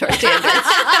living up to our standards,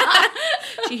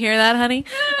 you hear that, honey?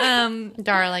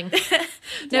 darling.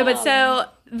 No, but so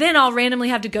then I'll randomly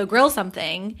have to go grill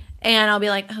something, and I'll be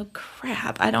like, oh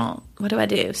crap, what do I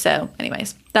do? So,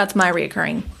 anyways, that's my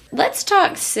reoccurring. Let's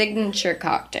talk signature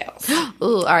cocktails.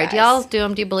 Ooh, all right. Do y'all do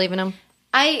them? Do you believe in them?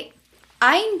 I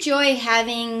enjoy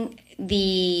having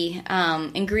the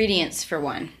ingredients for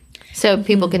one. So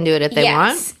people can do it if they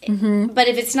want. But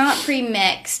if it's not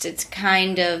pre-mixed,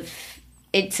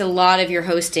 it's a lot of your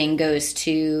hosting goes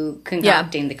to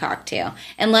concocting the cocktail.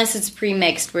 Unless it's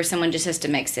pre-mixed where someone just has to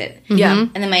mix it. Yeah.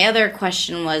 And then my other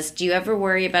question was, do you ever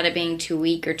worry about it being too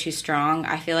weak or too strong?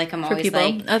 I feel like I'm always People.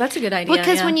 like, Oh, that's a good idea.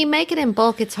 Because yeah. when you make it in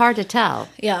bulk, it's hard to tell,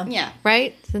 yeah. yeah.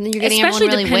 right? So then you're getting Especially everyone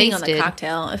really depending wasted. on the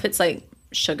cocktail. If it's like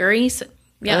sugary, so,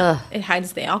 Ugh. it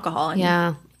hides the alcohol. And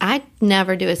Yeah. I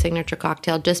never do a signature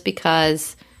cocktail just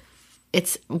because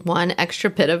it's one extra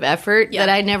bit of effort that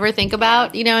I never think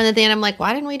about, you know, and at the end I'm like,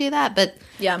 why didn't we do that? But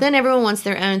then everyone wants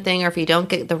their own thing, or if you don't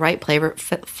get the right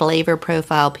flavor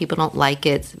profile, people don't like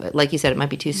it. Like you said, it might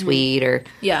be too sweet, or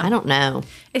I don't know.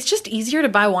 It's just easier to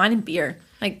buy wine and beer.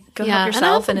 Like, go help And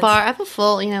yourself. I have a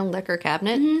full, liquor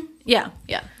cabinet. Yeah,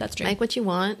 that's true. Make what you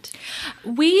want.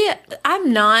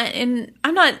 I'm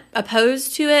not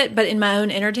opposed to it, but in my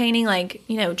own entertaining, like,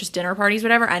 just dinner parties,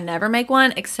 whatever, I never make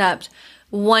one except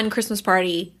one Christmas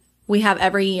party we have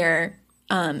every year.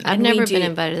 I've never been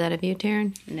invited to that. Have you,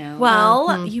 Taryn? No.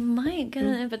 Well, you might get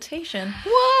an invitation.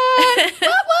 What?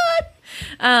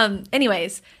 what?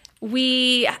 Anyways,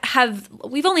 we've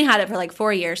only had it for like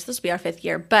 4 years. So this will be our 5th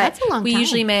year, but That's a long we time.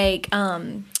 usually make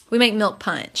milk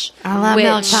punch. I love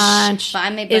milk punch. But I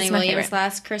made It's Bunny my Williams' favorite.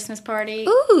 last Christmas party.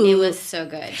 Ooh. It was so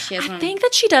good. She has I one. think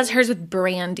that she does hers with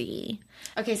brandy.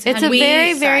 Okay, so It's a honey,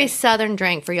 very, very sorry. southern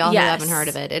drink for y'all Yes. who haven't heard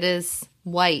of it. It is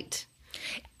white.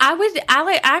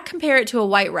 I compare it to a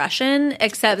White Russian,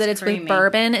 except that it's creamy. with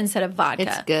bourbon instead of vodka.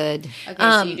 It's good. Okay,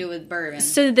 so you do it with bourbon.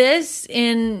 So this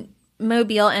in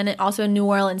Mobile and also in New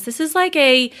Orleans, this is like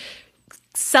a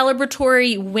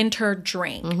celebratory winter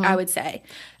drink, I would say.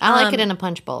 I like it in a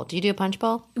punch bowl. Do you do a punch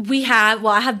bowl?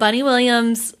 I have Bunny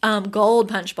Williams gold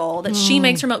punch bowl that she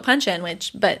makes her milk punch in,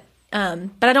 but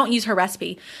I don't use her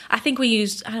recipe. I think we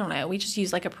just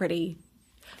use like a pretty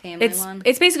Family it's one.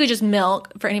 it's basically just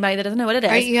milk for anybody that doesn't know what it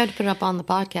is. Right, you have to put it up on the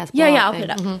podcast. Yeah, blog I'll thing. put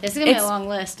it up. This is gonna be It's- a long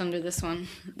list under this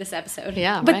episode.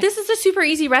 Yeah, But right. this is a super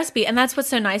easy recipe, and that's what's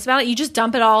so nice about it. You just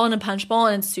dump it all in a punch bowl,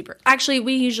 and it's super. Actually,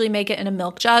 we usually make it in a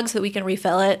milk jug so that we can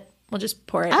refill it. We'll just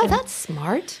pour it. Oh, in. that's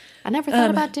smart. I never thought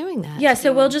about doing that. Yeah,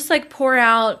 so we'll just like pour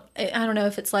out. I don't know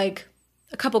if it's like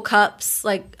a couple cups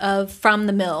from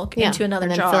the milk Yeah, into another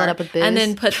and then jar, fill it up with booze. and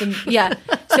then put them. Yeah,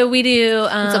 so we do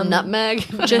some nutmeg.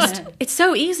 just. It's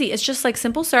so easy. It's just like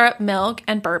simple syrup, milk,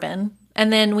 and bourbon,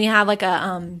 and then we have like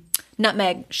a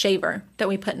nutmeg shaver that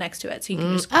we put next to it, so you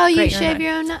can just. Oh, you grate shave nutmeg.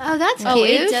 your own. Oh, that's Oh, cute.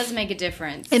 it does make a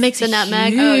difference. It makes The a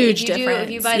nutmeg? huge Oh, if you difference. if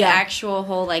you buy the Yeah. actual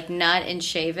whole nut and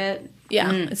shave it,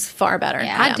 Yeah, it's far better.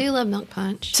 Yeah. I do love milk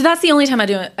punch. So that's the only time I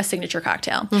do a signature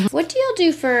cocktail. What do y'all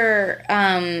do for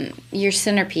your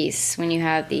centerpiece when you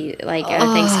have the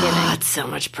Thanksgiving? Oh, it's so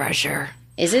much pressure.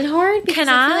 Is it hard? Because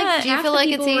I feel like do you half feel the like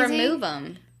it's people easy? remove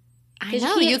them. I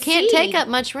know. You can't see. take up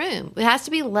much room. It has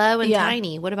to be low and Yeah.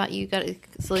 tiny. What about you? Got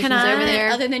solutions Can I- over there?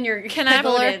 Other than your Can I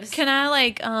motives.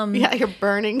 Yeah, you're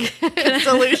burning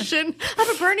solution. I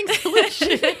have a burning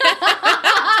solution.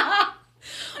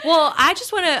 Well, I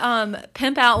just want to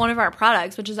pimp out one of our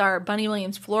products, which is our Bunny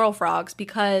Williams Floral Frogs,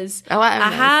 because Oh, I know.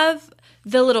 have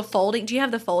the little folding. Do you have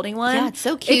the folding one? Yeah, it's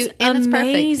so cute and it's perfect.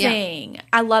 Yeah. amazing.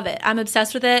 I love it. I'm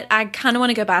obsessed with it. I kind of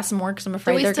want to go buy some more because I'm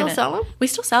afraid we they're still gonna sell them? We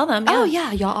still sell them. Oh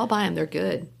yeah, y'all, I'll buy them. They're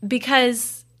good.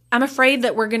 because I'm afraid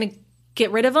that we're gonna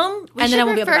get rid of them, We and should then I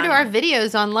won't be able refer to to buy our them.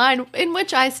 videos online in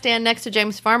which I stand next to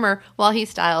James Farmer while he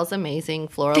styles amazing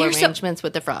floral They're so- arrangements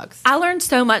with the frogs. I learned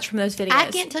so much from those videos. I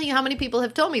can't tell you how many people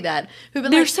have told me that. Who've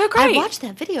been They're like, so great. I watched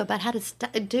that video about how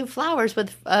to do flowers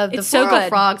with the It's so floral good.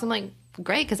 frogs. I'm like,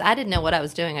 great, because I didn't know what I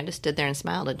was doing. I just stood there and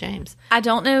smiled at James. I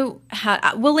don't know how.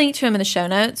 We'll link to him in the show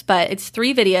notes, but it's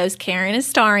 3 videos. Karen is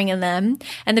starring in them,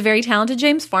 and the very talented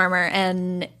James Farmer.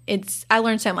 And I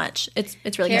learned so much. It's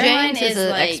really good. Caroline James is is an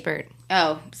like- expert.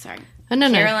 Oh, sorry. Oh,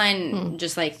 no. Caroline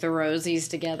just throws these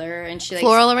together and she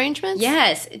Floral arrangements?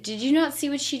 Yes. Did you not see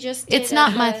what she just did? It's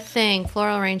not at my the- thing.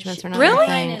 Floral arrangements are not Really? my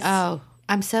thing. Mine is-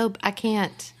 Oh, I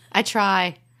can't. I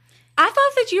try. I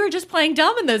thought that you were just playing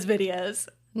dumb in those videos.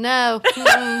 No.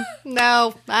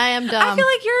 No, I am dumb. I feel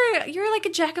like you're like a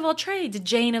jack of all trades, a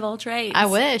Jane of all trades. I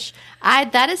wish.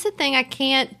 That is the thing. I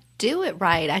can't do it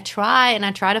right. I try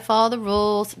to follow the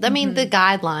rules. I mean, the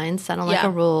guidelines. I don't like Yeah.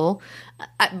 a rule.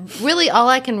 Really, all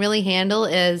I can really handle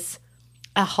is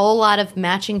a whole lot of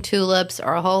matching tulips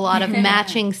or a whole lot of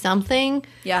matching something.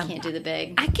 Yeah, Can't do the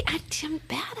big. I'm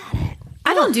bad at it.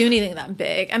 I don't do anything that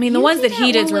big. I mean, the ones that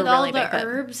he did were with really all big. the but-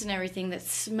 herbs and everything that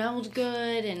smelled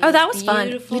good and Oh, that was fun.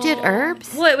 beautiful. You did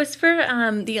herbs? Well, it was for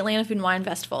the Atlanta Food and Wine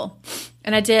Festival,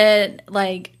 and I did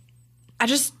I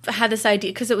just had this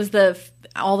idea because it was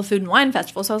all the food and wine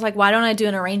festival. So I was like, why don't I do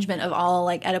an arrangement of all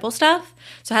edible stuff?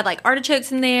 So I had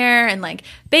artichokes in there and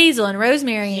basil and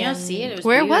rosemary. You and don't see it. It was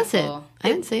Where was it? beautiful. I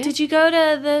didn't see it. Did you go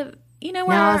to the? You know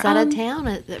where? No, I was out of um,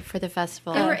 town for the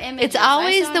festival. There were images. It's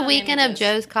always I saw the it on weekend of images.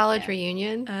 Joe's college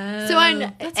reunion. So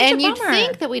that's such a and you'd bummer.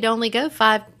 think that we'd only go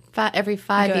every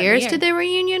 5 Go every years year. to the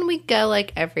reunion. We go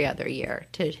every other year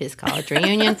to his college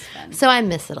reunion. So I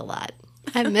miss it a lot.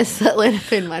 I miss the Atlanta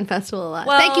Food and Wine Festival a lot.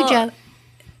 Thank you, Well, Joe.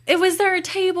 It was their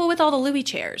table with all the Louis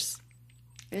chairs.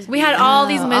 We had all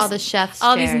these all the chef's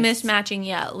these chairs.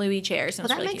 mismatching Louis chairs. And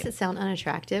Well, it that was really makes cute. it sound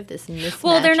unattractive. This mismatching.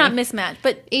 Well, they're not mismatched,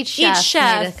 but Each chef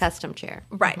made a custom chair.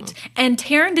 right. And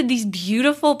Taryn did these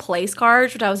beautiful place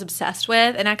cards, which I was obsessed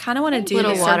with, and I kind of want to do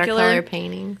Little the watercolor circular.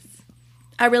 paintings.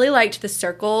 I really liked the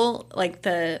circle,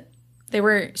 they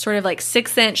were sort of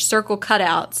 6-inch circle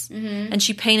cutouts, and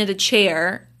she painted a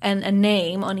chair and a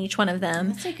name on each one of them,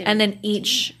 That's a good and then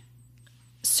each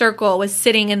circle was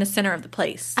sitting in the center of the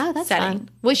place. Oh, that's setting. fun.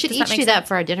 We should Does each that make do that sense?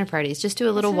 for our dinner parties. Just do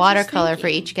a little what I was just watercolor for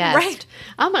thinking. each guest. Right.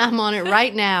 I'm on it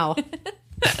right now.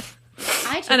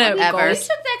 I know, we ever. took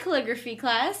that calligraphy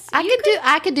class.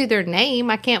 I could do their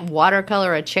name. I can't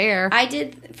watercolor a chair. I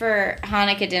did for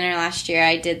Hanukkah dinner last year.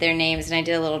 I did their names and I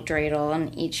did a little dreidel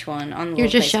on each one. On the You're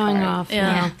little just place showing card. off.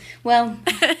 Yeah. Well,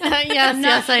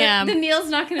 Yes, I am. The meal's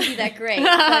not going to be that great.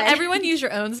 But Everyone use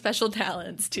your own special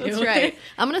talents too. That's right.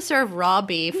 I'm going to serve raw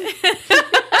beef,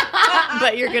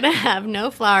 but you're going to have no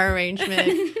flower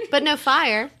arrangement, but no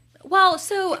fire. Well,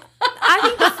 so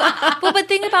I think but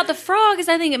thing about the frog is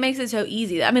I think it makes it so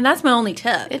easy. I mean, that's my only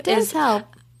tip. It does is help.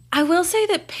 I will say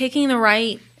that picking the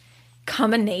right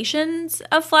combinations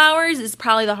of flowers is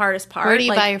probably the hardest part. Where do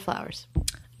you buy your flowers?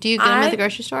 Do you go them I- at the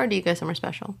grocery store or do you go somewhere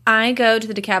special? I go to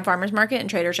the DeKalb Farmers Market and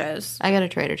Trader Joe's. I go to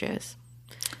Trader Joe's.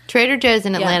 Trader Joe's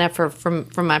in Atlanta, from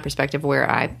my perspective,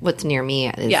 what's near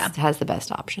me has the best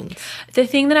options. The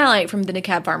thing that I like from the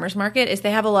DeKalb Farmers Market is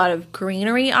they have a lot of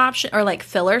greenery option or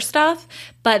filler stuff,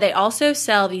 but they also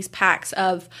sell these packs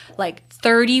of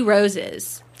 30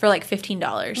 roses for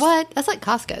 $15. What? That's like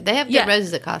Costco. They have good Yeah.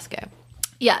 roses at Costco,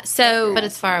 Yeah, so but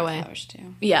it's far away. flowers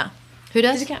too. yeah. Who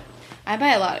does? I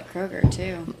buy a lot at Kroger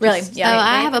too. Really? Just- Yeah. Oh, they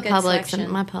I have a good Publix, selection.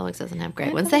 and my Publix doesn't have great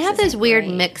My ones. They Publix have those isn't weird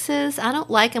great. mixes. I don't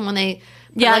like them when they put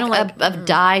Yeah, I don't a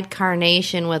dyed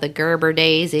carnation with a Gerber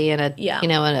daisy and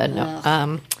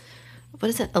what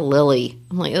is it? A lily.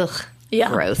 I'm like, ugh, Yeah.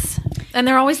 gross. And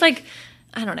they're always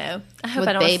I don't know. I hope With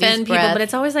I don't baby's offend people, breath. but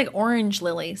it's always like orange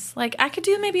lilies. Like I could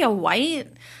do maybe a white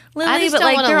I lily, just but don't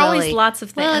like want a there are lily. always lots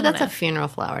of things. Lily, I don't that's a know. funeral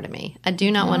flower to me. I do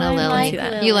not want a lily. like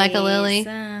that. You like a lilies.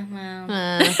 lily?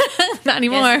 Well, Not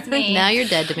anymore. Guess it's me. Now you're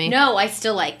dead to me. No, I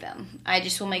still like them. I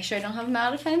just will make sure I don't have them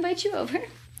out if I invite you over.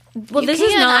 Well, You this is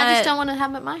can. not. I just don't want to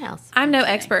have them at my house. I'm no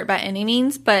expert by any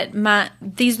means, but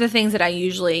these are the things that I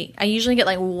usually get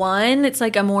like one that's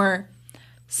like a more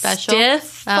Special?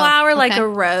 stiff Oh, flower, like okay. a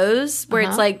rose, where it's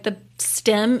Uh-huh. like the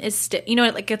stem is stiff. You know,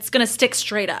 like it's gonna stick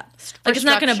straight up. Like it's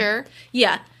not gonna. structure?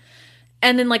 Yeah.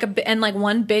 And then like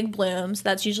one big bloom. So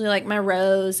that's usually like my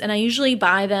rose. And I usually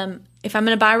buy them. If I'm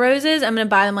gonna buy roses, I'm gonna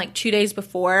buy them like 2 days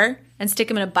before and stick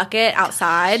them in a bucket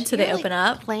outside so they You're, open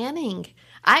like, up. Planning.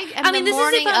 I mean, this the is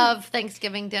morning if I'm- of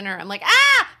Thanksgiving dinner, I'm like,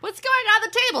 what's going on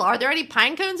the table? Are there any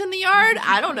pine cones in the yard?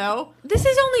 I don't know. This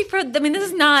is only for. I mean, this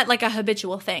is not like a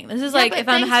habitual thing. This is like But if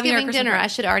I'm having a Thanksgiving Christmas dinner, party. I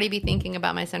should already be thinking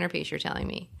about my centerpiece. You're telling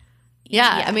me.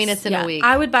 Yeah, I mean, it's in Yeah. a week.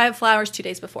 I would buy flowers 2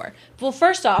 days before. Well,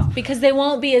 first off, because they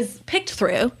won't be as picked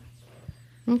through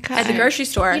Okay. at the grocery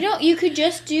store. You could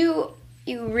just do.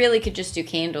 You really could just do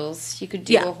candles. You could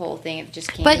do Yeah. a whole thing of just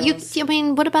candles. But I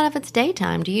mean, what about if it's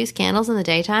daytime? Do you use candles in the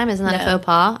daytime? Isn't that a No. faux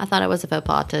pas? I thought it was a faux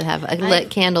pas to have a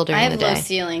lit candle during I have the low day.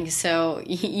 ceilings, so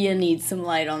you need some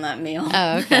light on that meal.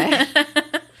 Oh, okay.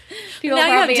 People now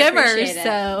you have probably dimmers, appreciate it.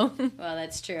 so Well,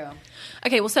 that's true.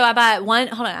 okay. Well, so I buy one.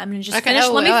 Hold on, I'm gonna just Okay, finish.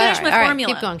 oh, Let me all finish right, my all right.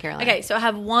 formula. Keep going, Caroline. Okay, so I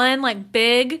have one like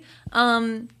big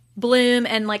bloom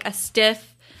and like a stiff.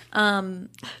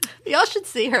 Y'all should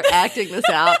see her acting this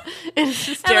out. It's And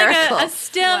hysterical. like a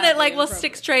stem that like will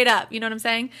stick straight up. You know what I'm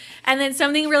saying? And then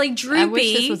something really droopy. I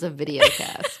wish this was a video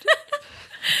cast.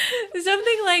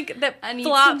 something like that I need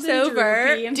flops something over.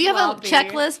 droopy and Do you have floppy. a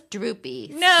checklist?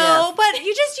 Droopy. No, but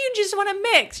you just want to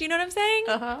mix. You know what I'm saying?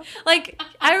 Uh-huh. Like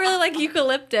I really like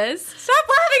eucalyptus. Stop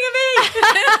laughing at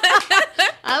me.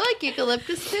 I like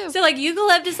eucalyptus too. So like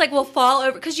eucalyptus like will fall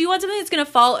over because you want something that's gonna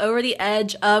fall over the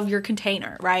edge of your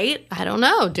container, right? I don't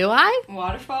know. Do I?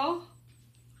 Waterfall?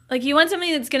 Like you want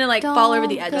something that's gonna like fall over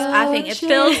the edges. I think it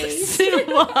feels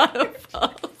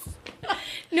waterfalls.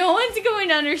 No one's going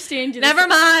to understand you. Never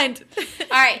mind. All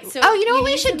right. So Oh, you know what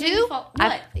we need should something do? to fall-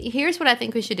 What? Here's what I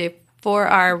think we should do for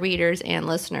our readers and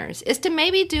listeners is to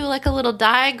maybe do like a little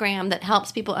diagram that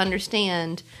helps people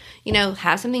understand, you know,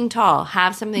 have something tall,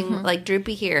 have something like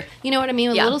droopy here. You know what I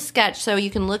mean? A Yeah. little sketch so you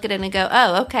can look at it and go,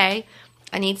 oh, okay,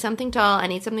 I need something tall, I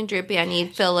need something droopy, I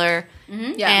need filler.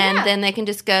 Yeah. And Yeah. then they can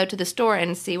just go to the store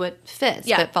and see what fits,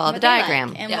 Yeah. but follow the What they like.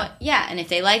 diagram. And Yeah. and if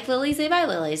they like lilies, they buy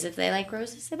lilies. If they like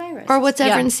roses, they buy roses. Or what's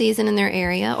ever Yeah. in season in their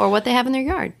area or what they have in their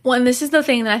yard. Well, and this is the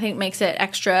thing that I think makes it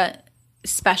extra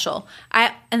special.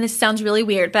 And this sounds really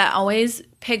weird, but I always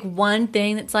pick one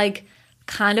thing that's like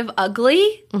kind of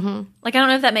ugly. Mm-hmm. Like I don't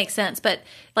know if that makes sense, but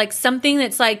like something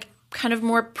that's like kind of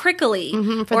more prickly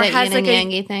For that yin and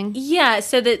yangy thing. Yeah,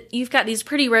 so that you've got these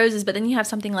pretty roses, but then you have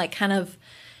something like kind of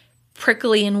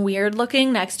prickly and weird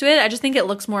looking next to it. I just think it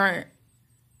looks more.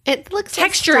 It looks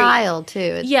Texture-y. like style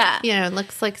too. Yeah. You know, it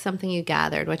looks like something you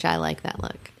gathered, which I like that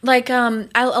look. Like a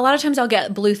lot of times I'll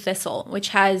get blue thistle, which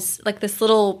has like this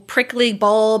little prickly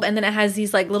bulb, and then it has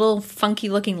these like little funky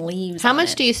looking leaves. How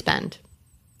much do you spend?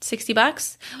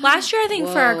 $60? Last year, I think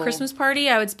for our Whoa. Christmas party,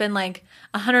 I would spend like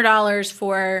 $100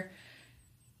 for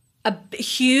a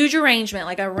huge arrangement,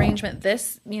 like an arrangement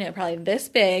this, probably this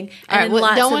big. All right, then well,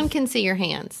 lots no of- one can see your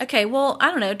hands. Okay, well, I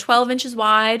don't know, 12 inches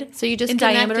wide. So you just in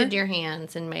connected diameter. your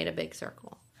hands and made a big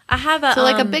circle. I have a So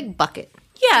like a big bucket.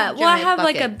 yeah. Well, I giant have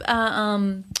bucket.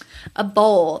 like a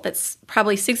bowl that's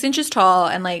probably 6 inches tall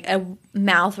and like a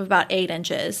mouth of about 8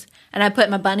 inches, and I put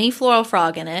my bunny floral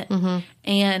frog in it,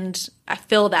 and I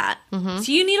fill that. So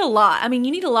you need a lot. I mean,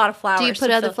 you need a lot of flowers. Do you put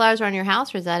to other fill- flowers around your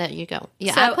house, or is that it? You go.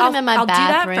 Yeah, So I put them in my I'll do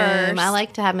that bathroom. first. I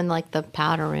like to have them in like the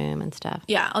powder room and stuff.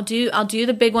 Yeah, I'll do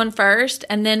the big one first,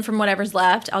 and then from whatever's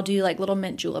left, I'll do like little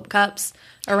mint julep cups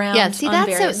around. Yeah, see, on that's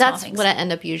various small that's things. what I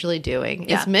end up usually doing.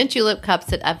 Yeah. Is mint julep cups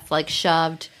that I've like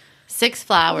shoved 6 The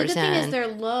flowers thing in. is, they're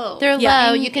low. They're Yeah.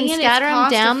 low. And- You can and it's scatter them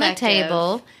cost down the effective.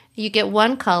 table. You get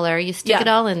one color. You stick Yeah. it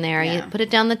all in there. Yeah. You put it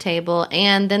down the table,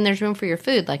 and then there's room for your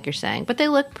food, like you're saying. But they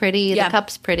look pretty. Yeah. The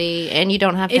cup's pretty, and you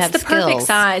don't have to It's have the skills. perfect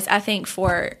size, I think,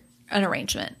 for an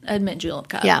arrangement, a mint julep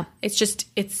cup. Yeah. it's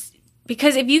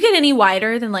because if you get any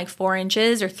wider than like 4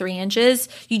 inches or 3 inches,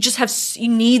 you just you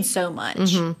need so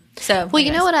much. So Well,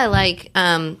 you know what I like?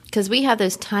 Because we have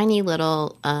those tiny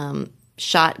little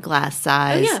shot glass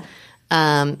size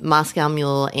Moscow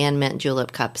Mule and mint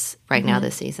julep cups right now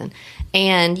this season.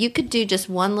 And you could do just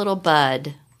one little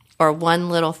bud or one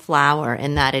little flower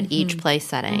in that at each place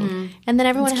setting. And then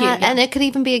everyone had, and it could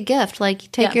even be a gift.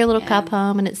 Like, take your little cup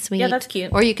home and it's sweet. Yeah, that's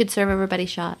cute. Or you could serve everybody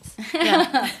shots.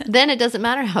 Then it doesn't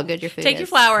matter how good your food is. Take your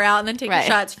flour out and then take your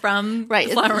shots from the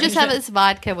flour Just have this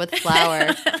vodka with flour.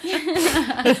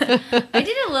 I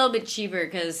did a little bit cheaper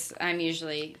because I'm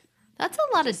usually... That's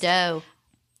a lot of dough.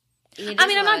 I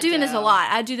mean, I'm not doing this a lot.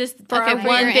 I do this for our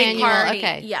one big annual, party.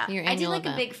 Okay, Yeah. your I did annual like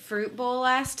event. a big fruit bowl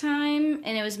last time,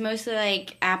 and it was mostly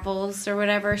like apples or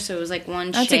whatever, so it was like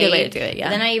one That's shade. a good way to do it, yeah. But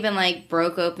then I even like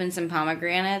broke open some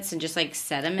pomegranates and just like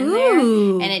set them in Ooh.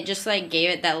 there, and it just like gave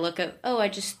it that look of, oh, I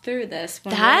just threw this.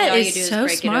 When That really all is you do so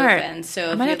break smart. It open. So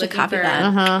I if might you're have to looking copy for,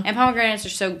 that. and pomegranates are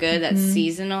so good, that's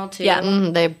seasonal too. Yeah.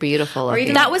 They're beautiful. Or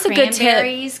even That was a good tip.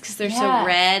 cranberries because they're so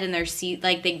red and they're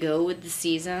like they go with the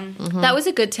season. That was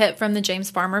a good tip from the James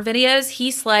Farmer videos.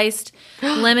 He sliced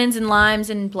lemons and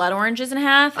limes and blood oranges in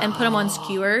half and put them on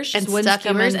skewers, just wooden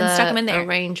skewers, and stuck them in there.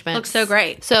 Arrangement Looks so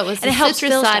great. So it was And the it helps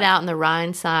citrus fill side stuff. out and the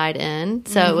rind side in.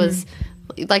 So it was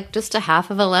like just a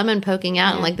half of a lemon poking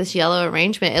out in like this yellow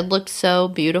arrangement. It looked so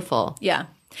beautiful. Yeah.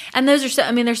 And those are so,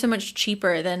 I mean, they're so much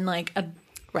cheaper than like a,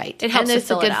 Right. It helps and to it's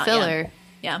fill a it good out, filler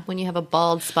yeah. when you have a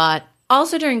bald spot.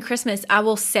 Also during Christmas, I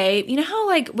will say, you know how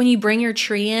like when you bring your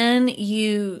tree in,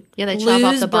 you they chop lose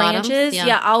off the bottoms? branches? Yeah.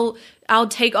 Yeah, I'll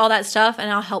take all that stuff and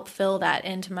I'll help fill that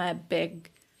into my big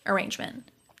arrangement.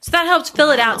 So that helps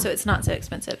fill it out so it's not so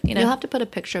expensive, you know? You'll have to put a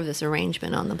picture of this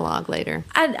arrangement on the blog later.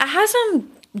 I have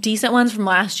some decent ones from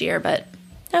last year, but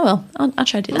I will. I'll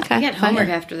try to do that. Okay. I got homework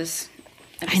after this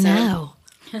episode. I know.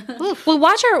 Well,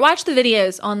 watch the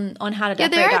videos on how to Yeah,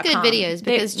 decorate. they are good videos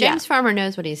because James Farmer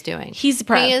knows what he's doing. He's a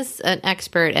pro. He is an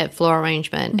expert at floral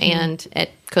arrangement and at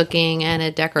cooking and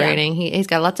at decorating. He's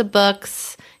got lots of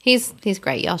books. He's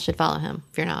great. Y'all should follow him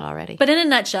if you're not already. But in a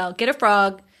nutshell, get a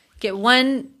frog, get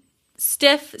one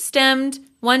stiff stemmed,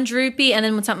 one droopy, and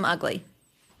then something ugly.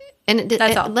 And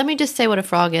That's all. let me just say what a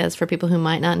frog is for people who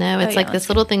might not know. It's like this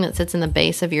little thing that sits in the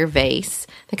base of your vase.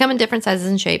 They come in different sizes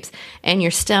and shapes, and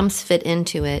your stems fit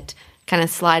into it, kind of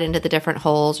slide into the different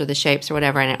holes or the shapes or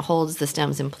whatever, and it holds the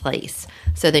stems in place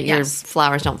so that your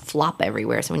flowers don't flop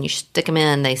everywhere. So when you stick them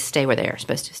in, they stay where they're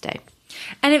supposed to stay.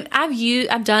 And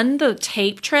I've done the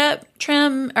tape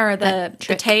trim or the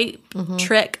tape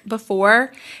trick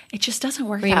before. It just doesn't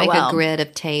work Where you that make well. a grid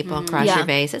of tape across your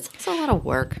vase. It's a lot of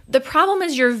work. The problem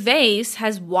is your vase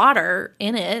has water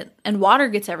in it, and water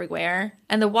gets everywhere,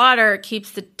 and the water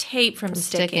keeps the tape from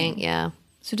sticking. Yeah.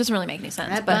 So it doesn't really make any sense.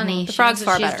 That but bunny, the she frog's knows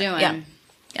far what she's better. doing.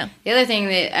 Yeah. The other thing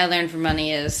that I learned from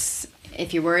Bunny is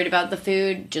if you're worried about the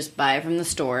food, just buy it from the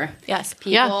store. Yes.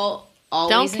 People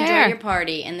always Don't enjoy care. your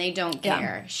party, and they don't Yeah.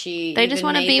 care. They just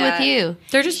want to be with you.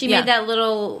 They're just She made that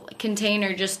little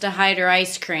container just to hide her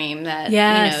ice cream. That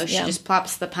Yes, she just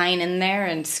plops the pine in there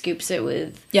and scoops it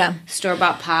with store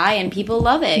bought pie, and people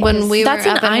love it. When we were that's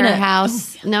an up at her Ina.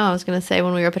 house, I was going to say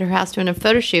when we were up at her house doing a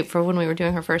photo shoot for when we were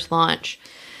doing her first launch.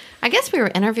 I guess we were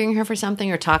interviewing her for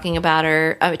something or talking about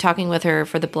her, talking with her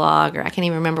for the blog, or I can't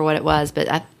even remember what it was,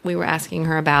 but we were asking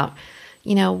her about,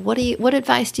 what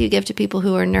advice do you give to people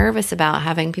who are nervous about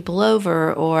having people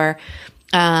over or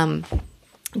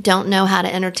don't know how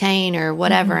to entertain or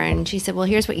whatever? And she said, well,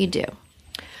 here's what you do.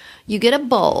 You get a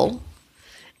bowl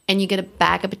and you get a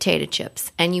bag of potato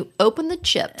chips and you open the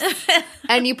chips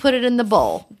and you put it in the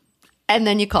bowl. And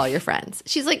then you call your friends.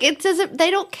 She's like,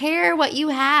 they don't care what you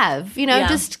have.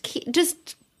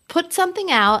 Just put something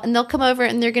out and they'll come over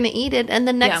and they're going to eat it. And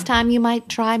the next time you might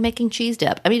try making cheese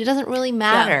dip. I mean, it doesn't really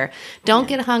matter. Don't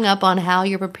get hung up on how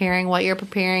you're preparing, what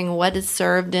what is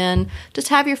served in. Just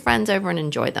have your friends over and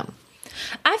enjoy them.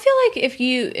 I feel like if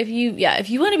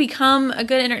you want to become a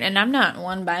good and I'm not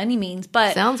one by any means,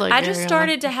 but Sounds like I just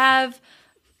started to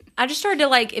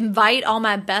like invite all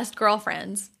my best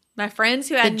girlfriends. My friends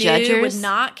who I knew judgers? would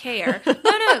not care. No,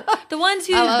 the ones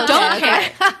who don't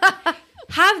care.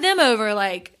 Have them over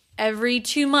like every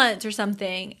 2 months or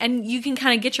something, and you can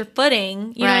kind of get your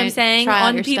footing. You know what I'm saying? Try out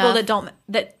On your people stuff.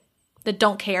 that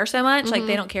don't care so much, like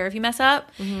they don't care if you mess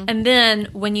up. And then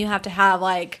when you have to have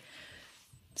like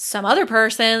some other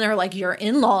person or like your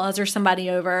in-laws or somebody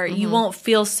over, you won't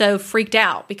feel so freaked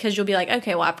out because you'll be like,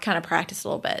 okay, well, I've kind of practiced a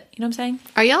little bit. You know what I'm saying?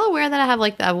 Are y'all aware that I have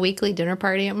like a weekly dinner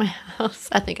party at my house?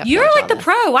 I think You're like the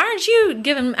pro. Why aren't you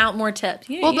giving out more tips?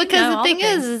 Well, because the thing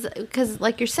is because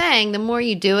like you're saying, the more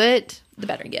you do it, the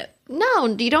better you get. no,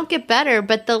 you don't get better,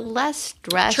 but the less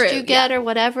stressed you get or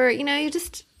whatever,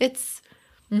 it's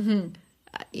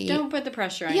Don't put the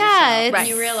pressure on Yeah, yourself. it's-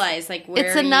 You realize like where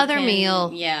it's another you can-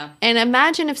 meal. Yeah. And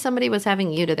imagine if somebody was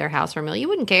having you to their house for a meal. You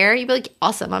wouldn't care. You'd be like,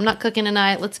 awesome, I'm not cooking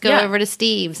tonight. Let's go over to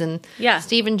Steve's and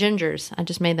Steve and Ginger's. I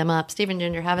just made them up. Steve and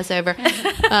Ginger, have us over.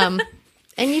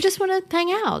 and you just want to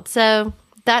hang out. So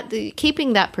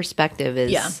keeping that perspective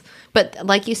is, Yeah. But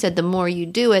like you said, the more you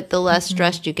do it, the less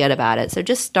stressed you get about it. So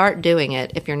just start doing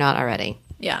it if you're not already.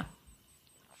 Yeah.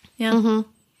 Yeah.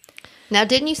 Now,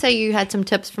 didn't you say you had some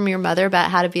tips from your mother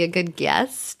about how to be a good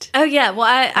guest? Oh, yeah. Well,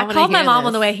 I wanna called my hear mom this.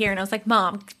 on the way here, and I was like,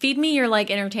 Mom, feed me your,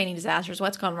 like, entertaining disasters.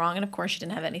 What's gone wrong? And, of course, she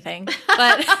didn't have anything.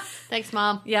 But, Thanks,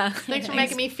 Mom. yeah. Thanks for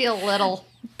making me feel little.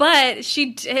 But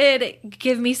she did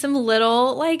give me some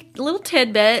little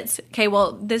tidbits. Okay,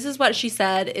 well, this is what she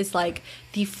said is, like,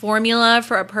 the formula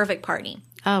for a perfect party.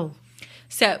 Oh,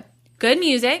 So, good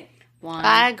music. One.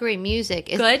 I agree. Music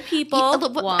is Good people.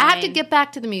 I have to get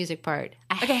back to the music part.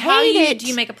 Okay, how do hate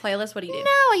you make a playlist? What do you do? No,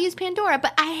 I use Pandora,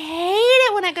 but I hate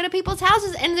it when I go to people's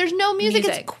houses and there's no music.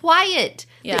 Music. It's quiet.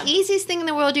 Yeah. The easiest thing in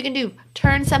the world you can do,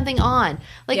 turn something on.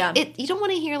 Like Yeah. you don't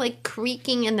want to hear like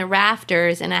creaking in the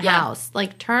rafters in a Yeah. house.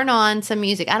 Like turn on some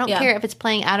music. I don't Yeah. care if it's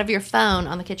playing out of your phone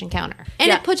on the kitchen counter. And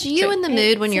Yeah. it puts you True. in the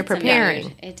mood when you're Sets a preparing.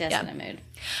 mood. It does Yeah. set a mood.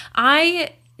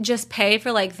 I just pay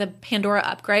for, like, the Pandora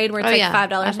upgrade where it's, like,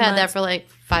 $5 I've a month. had that for like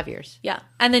 5 years. Yeah.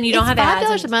 And then you don't It's have ads.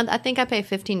 $5 a and- month. I think I pay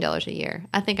 $15 a year.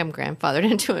 I think I'm grandfathered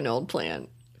into an old plan.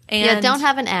 And Yeah, don't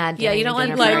have an ad. Yeah, you during don't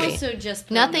the want, dinner like- party. Also, just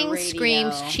put Nothing on the radio.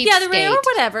 screams cheapskate. Yeah, the radio or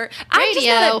whatever.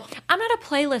 Radio. I'm not a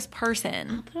playlist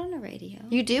person. Put on a radio.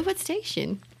 You do? What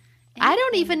station? I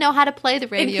don't even know how to play the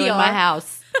radio in NPR. my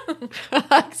house.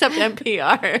 Except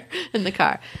NPR in the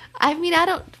car. I mean,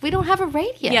 we don't have a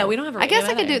radio. Yeah, we don't have a I radio. guess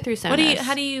I could do it through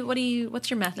Sonos. What's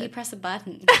your You method? press a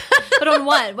button. But on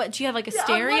what? What, do you have, like, a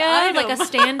stereo? item? Like a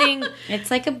standing? It's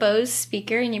like a Bose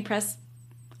speaker, and you press.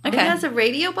 It Okay. has a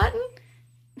radio button?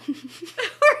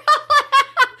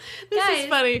 This Guys, is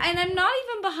funny. And I'm not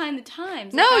even behind the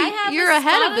times. No, Like, I have you're a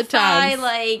ahead of the Spotify, times.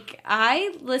 Like,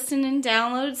 I listen and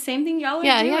download, same thing y'all are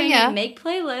Yeah, doing, yeah. and make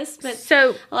playlists. But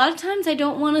So, a lot of times I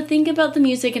don't want to think about the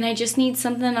music, and I just need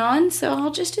something on, so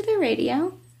I'll just do the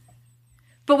radio.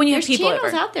 but when you have There's people channels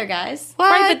over. out there, guys. What?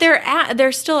 Right, but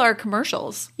there still are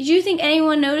commercials. Do you think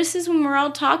anyone notices when we're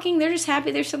all talking? They're just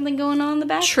happy there's something going on in the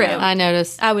True. background. I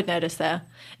noticed. I would notice, though.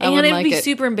 I And wouldn't it would like be it.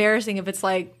 super embarrassing if it's,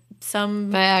 like,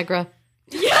 some... Viagra.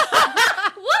 What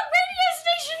radio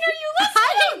station are you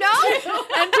listening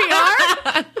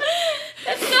NPR?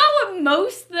 That's not what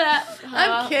most that.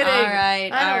 I'm kidding. All right.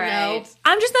 I all don't know. right.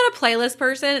 I'm just not a playlist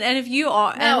person, and if you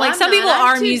are... and, like, I'm some not. people I'm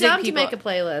are too music dumb people. to make a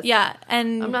playlist. Yeah,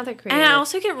 and... I'm not that And creative. I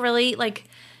also get really, like...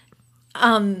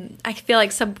 I feel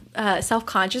like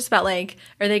self-conscious about, like,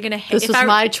 are they going to hate... This was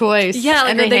my choice. Yeah,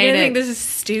 like, and are they going to hate think it. this is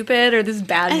stupid or this is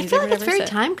bad I music feel or like it's whatever? very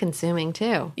So time consuming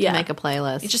too Yeah. to make a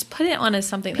playlist. you just put it on as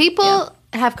something... that- People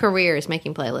have careers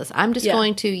making playlists. I'm just Yeah.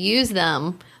 going to use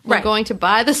them. We're Right. going to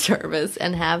buy the service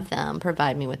and have them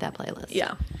provide me with that playlist.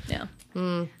 Yeah, yeah. Or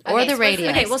Okay, the so radio.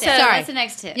 Okay, well, so- sorry. What's the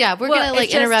next tip? Yeah, we're Well, gonna like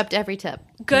it's just- interrupt every tip.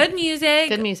 Good music.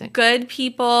 Good music. Good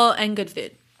people, and good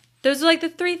food. Those are, like, the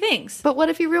three things. But what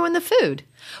if you ruin the food?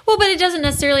 Well, but it doesn't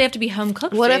necessarily have to be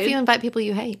home-cooked What food. if you invite people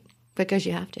you hate because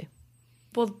you have to?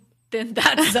 Well, then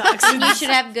that sucks. You should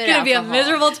have good It's going to be a alcohol.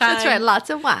 miserable time. That's right,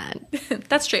 lots of wine.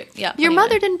 That's true. Yeah. Your plenty of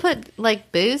mother wine. didn't put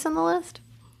like booze on the list?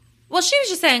 Well, she was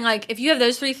just saying, like, if you have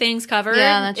those three things covered,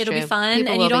 Yeah, that's it'll be true. fun,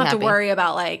 People and will you don't be have to happy. worry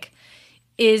about, like,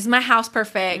 is my house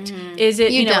perfect? Is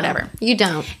it, you know, don't. whatever. You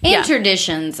don't. And Yeah.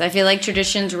 traditions. I feel like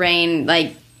traditions reign,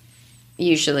 like,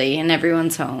 usually in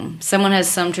everyone's home. Someone has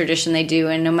some tradition they do,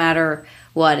 and no matter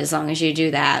what, as long as you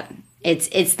do that,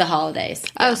 it's the holidays.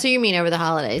 Oh, so you mean over the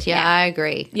holidays? Yeah, Yeah. I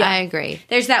agree. Yeah. I agree.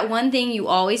 There's that one thing you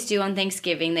always do on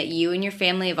Thanksgiving that you and your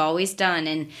family have always done,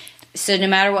 and so no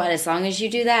matter what, as long as you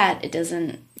do that, it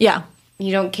doesn't. Yeah.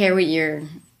 You don't care what you're.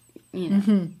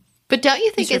 But don't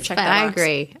you think sort of it's check fun? that I box.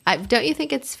 agree. Don't you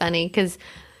think it's funny? Because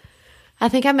I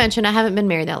think I mentioned I haven't been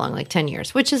married that long, like 10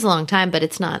 years, which is a long time, but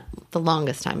it's not the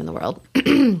longest time in the world.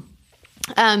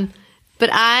 But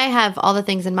I have all the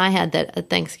things in my head that a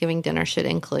Thanksgiving dinner should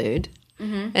include.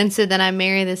 And so then I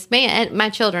marry this man, and my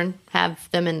children have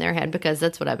them in their head because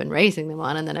that's what I've been raising them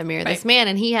on. And then I marry this man,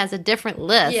 and he has a different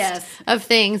list Yes. of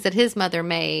things that his mother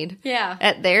made Yeah.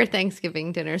 at their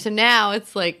Thanksgiving dinner. So now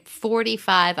it's like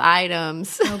 45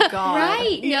 items. Oh, God.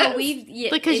 Right? Yes. No, we've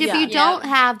Because if you don't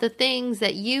have the things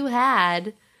that you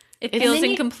had, It feels then you-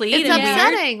 incomplete. it's and weird.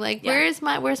 upsetting. Like, where's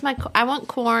my? I want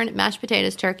corn, mashed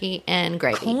potatoes, turkey, and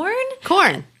gravy. Corn?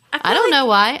 Corn. I feel I don't like- know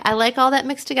why. I like all that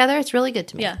mixed together. It's really good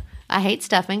to me. Yeah. I hate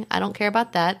stuffing. I don't care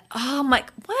about that. Oh, my.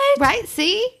 What? Right?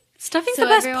 See? Stuffing's So the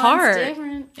best everyone's part.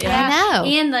 different. I know.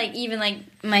 And like even like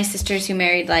my sisters who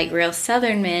married like real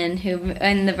Southern men who,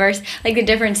 and the verse, like the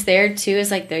difference there too is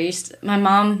like my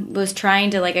mom was trying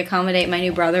to like accommodate my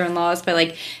new brother-in-laws by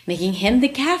like making him the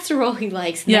casserole he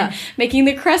likes, and then making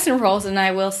the crescent rolls. And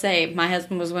I will say, my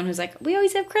husband was one who's like, we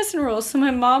always have crescent rolls. So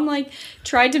my mom like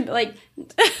tried to like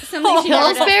something she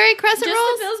Pillsbury crescent just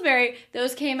rolls. The Pillsbury,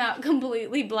 those came out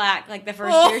completely black. Like the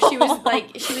first year,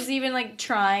 she was even like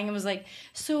trying and was like,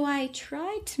 so I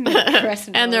tried to make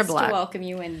crescent rolls and they're black to welcome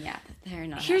you in. Yeah, they're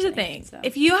not. Here's the thing: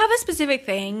 if you have a specific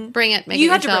thing, bring it.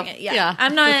 You have to bring it. Yeah,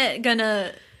 I'm not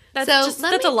gonna. That's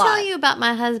let me tell you about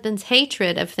my husband's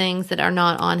hatred of things that are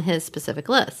not on his specific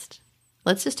list.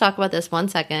 Let's just talk about this 1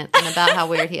 second and about how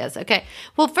weird he is. Okay.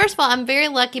 Well, first of all, I'm very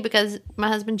lucky because my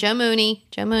husband, Joe Mooney,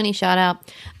 shout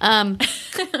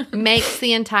out, makes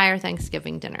the entire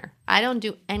Thanksgiving dinner. I don't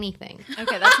do anything.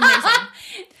 Okay, that's amazing.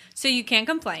 So you can't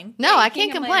complain. No, I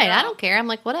can't complain. I don't care. I'm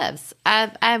like, whatevs.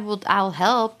 I'll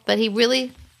help, but he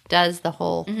really does the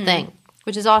whole thing,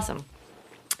 which is awesome.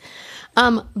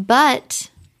 But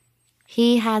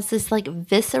he has this like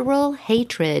visceral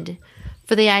hatred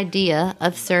for the idea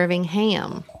of serving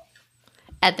ham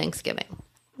at Thanksgiving.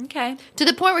 Okay. To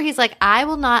the point where he's like, I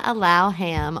will not allow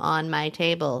ham on my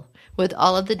table with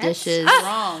all of the dishes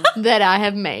that I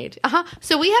have made.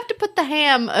 So we have to put the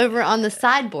ham over on the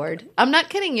sideboard. I'm not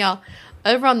kidding, y'all.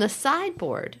 Over on the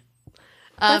sideboard.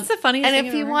 That's the funniest thing And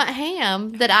if you want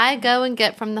ham, that I go and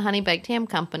get from the Honey Baked Ham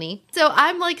Company. So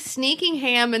I'm like sneaking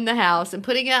ham in the house and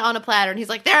putting it on a platter. And he's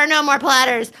like, there are no more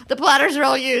platters. The platters are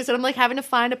all used. And I'm like having to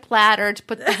find a platter to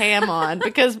put the ham on.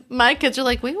 Because my kids are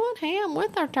like, we want ham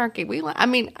with our turkey. We're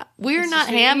not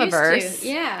ham averse.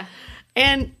 Yeah.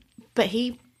 But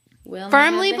he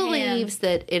firmly believes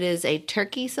that it is a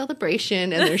turkey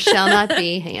celebration and there shall not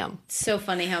be ham. So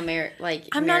funny how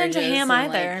I'm not into ham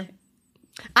either.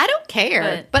 I don't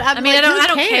care, but I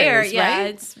don't care. Right?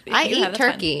 Yeah, I eat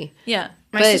turkey. Yeah,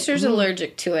 my sister's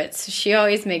allergic to it, so she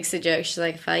always makes a joke. She's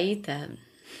like, "If I eat that,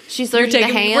 she's allergic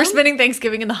to ham." We're spending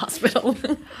Thanksgiving in the hospital.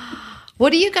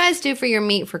 What do you guys do for your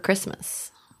meat for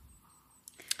Christmas?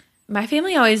 My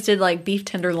family always did like beef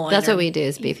tenderloin. That's what we do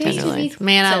is beef tenderloin.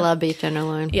 Man, I love beef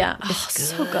tenderloin. Yeah,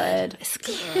 so good. It's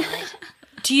good.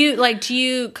 Do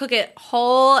you cook it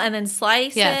whole and then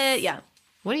slice it? Yeah.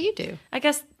 What do you do? I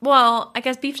guess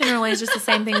beef tenderloin is just the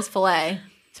same thing as filet.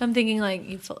 So I'm thinking like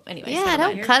anyway. Yeah,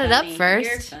 don't cut it up first.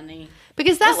 You're funny.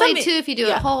 Because that way too, if you do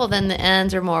it whole, then the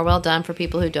ends are more well done for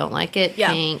people who don't like it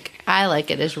pink. I like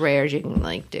it as rare as you can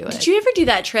do it. Did you ever do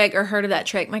that trick or heard of that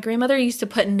trick? My grandmother used to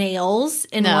put nails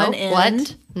in one end.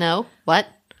 What? No. What?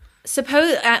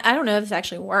 I don't know if this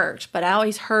actually worked, but I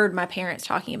always heard my parents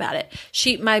talking about it.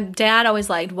 My dad always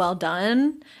liked well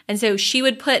done, and so she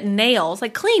would put nails,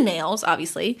 like clean nails,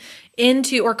 obviously,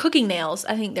 or cooking nails.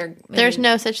 I think there's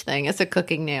no such thing as a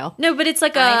cooking nail. No, but it's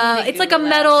like a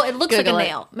metal. It looks like a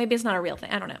nail. Maybe it's not a real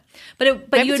thing. I don't know.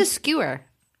 But maybe it's a skewer.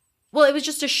 Well, it was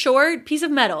just a short piece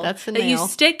of metal that you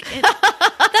stick in.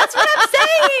 That's what I'm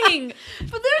saying.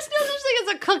 But there's no such thing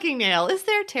as a cooking nail. Is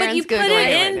there, Terrence? But you put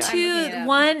it into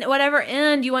whatever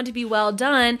end you want to be well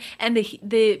done, and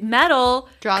the metal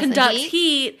conducts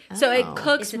heat, so it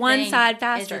cooks one side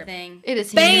faster. It's a thing. It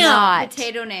is not.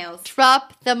 Potato nails.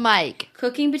 Drop the mic.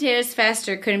 Cooking potatoes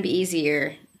faster couldn't be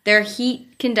easier. They're heat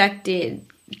conducted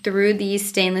through these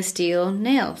stainless steel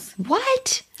nails.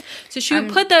 What? So she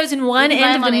would put those in one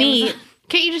end of the meat.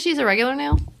 Can't you just use a regular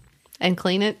nail and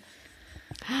clean it?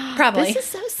 Probably. This is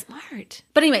so smart.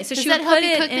 But anyway, so Does she that would help put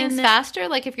you it cook things faster?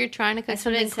 Like if you're trying to cook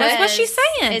something quick? That's what she's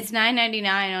saying. It's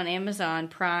 $9.99 on Amazon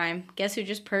Prime. Guess who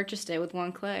just purchased it with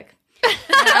one click?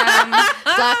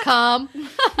 .com.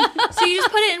 So you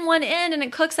just put it in one end and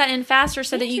it cooks that end faster,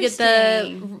 so that you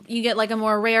get like a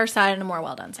more rare side and a more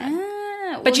well done side.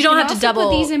 But you don't have to double.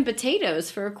 Put these in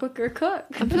potatoes for a quicker cook.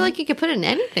 I feel like you could put it in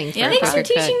anything. Thanks for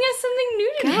teaching us something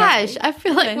new today. Gosh, I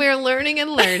feel like we're learning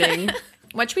and learning.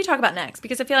 What should we talk about next?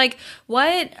 Because I feel like,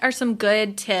 what are some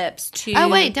good tips to... Oh,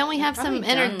 wait, don't we have some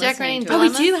decorating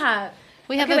dilemmas? Oh, we do have.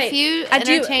 We have a few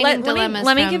entertaining dilemmas.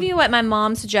 Let me give you what my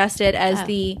mom suggested as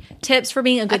the tips for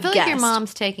being a good guest. I feel like your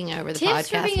mom's taking over the podcast now. Tips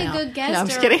for being a good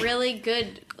guest are really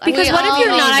good. Because what if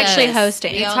you're not actually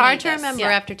hosting? It's hard to remember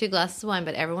after 2 glasses of wine,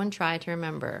 but everyone try to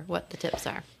remember what the tips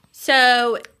are.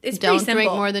 So it's pretty simple. Don't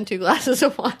drink more than 2 glasses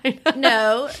of wine.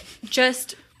 No,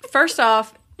 just first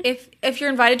off, if you're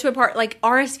invited to a party, like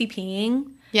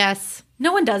RSVPing. Yes.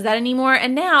 No one does that anymore.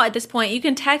 And now at this point, you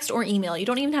can text or email. You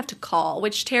don't even have to call,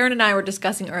 which Taryn and I were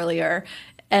discussing earlier,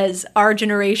 as our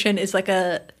generation is like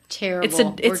a terrible.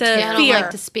 It's a fear. I don't like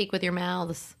to speak with your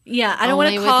mouths. Yeah, I don't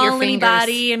want to call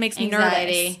anybody. It makes me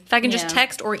nervous. If I can just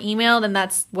text or email, then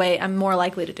I'm more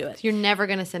likely to do it. You're never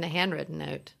going to send a handwritten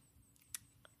note.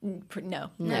 No,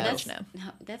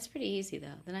 That's pretty easy though.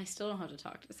 Then I still don't have to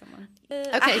talk to someone. Okay,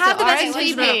 I have so the message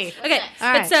RSVP. email. Okay,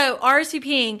 All but right. so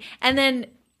RSVPing, and then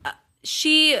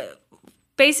she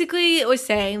basically was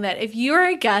saying that if you're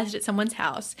a guest at someone's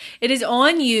house, it is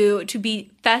on you to be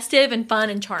festive and fun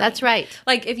and charming. That's right.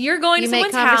 Like if you're going You to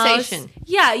make someone's conversation. house,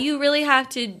 yeah, you really have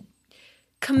to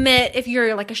commit. If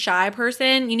you're like a shy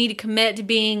person, you need to commit to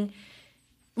being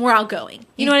more outgoing.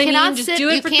 You know what I mean? Just do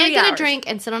it you for can't 3 get hours. a drink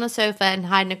and sit on a sofa and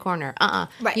hide in a corner.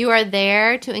 Right. You are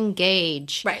there to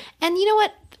engage. Right. And you know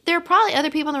what? There are probably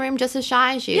other people in the room just as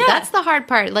shy as you. Yeah. That's the hard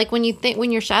part. Like when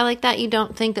you're shy like that, you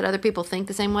don't think that other people think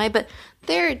the same way, but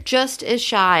they're just as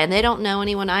shy and they don't know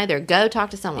anyone either. Go talk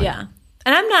to someone. Yeah,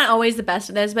 and I'm not always the best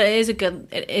at this, but it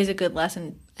is a good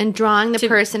lesson. And drawing the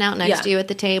person out next yeah. to you at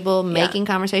the table, making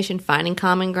conversation, finding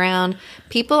common ground.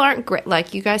 People aren't great.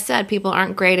 Like you guys said, people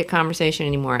aren't great at conversation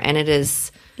anymore. And it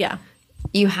is, Yeah.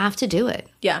 you have to do it.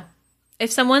 Yeah.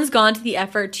 If someone's gone to the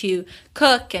effort to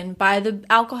cook and buy the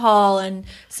alcohol and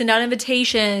send out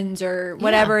invitations or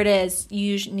whatever it is,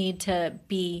 you need to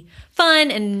be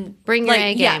fun and Bring your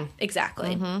A Yeah, game.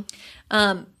 exactly.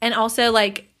 And also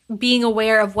like being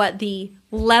aware of what the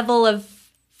level of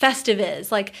festive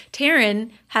is. Like Taryn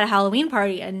had a Halloween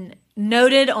party and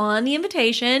noted on the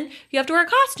invitation you have to wear a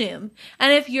costume.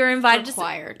 And if you're invited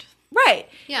Required. right,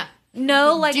 Yeah.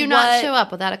 know like Do not what show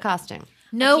up without a costume.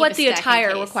 know Keep what a the stack in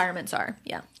attire case. requirements are.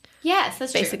 Yeah. Yes,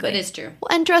 that's Basically. true. It is true. Well,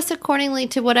 and dress accordingly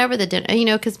to whatever the dinner,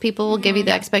 because people will give you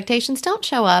the expectations. Don't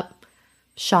show up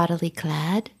shoddily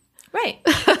clad, Right.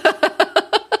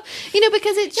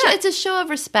 because it's a show of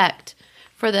respect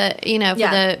for the,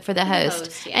 for the host.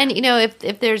 host, yeah. And,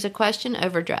 if there's a question,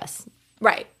 overdress,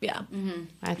 Right. Yeah.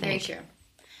 I Very think. true.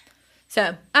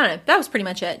 So I don't know. That was pretty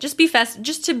much it. Just be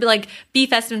just to be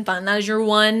festive and fun. That is your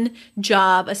one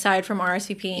job aside from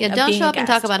RSVPing. Yeah, of don't being show a up and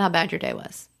guest. talk about how bad your day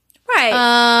was. Right.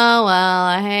 Oh, well,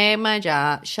 I hate my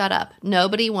job. Shut up.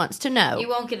 Nobody wants to know. You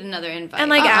won't get another invite.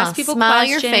 and ask people smile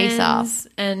your questions. face off.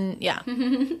 And yeah.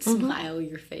 smile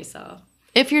your face off.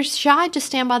 If you're shy, just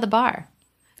stand by the bar.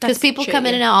 Because That's people true, come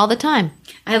in yeah. and out all the time.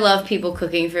 I love people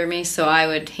cooking for me, so I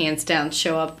would hands down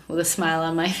show up with a smile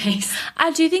on my face.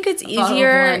 I do think it's Bottle of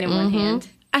easier. wine in one hand.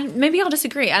 Maybe I'll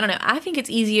disagree. I don't know. I think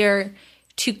it's easier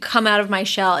to come out of my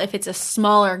shell if it's a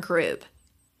smaller group.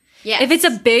 Yes. If it's a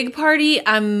big party,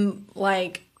 I'm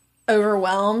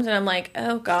overwhelmed and I'm like,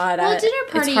 oh God. Well, dinner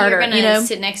it's party, harder, you're going to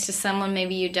sit next to someone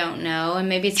maybe you don't know, and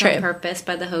maybe it's True. on purpose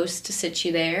by the host to sit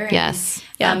you there. And, Yes.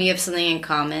 Yeah. You have something in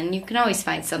common. You can always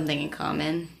find something in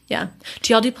common. Yeah.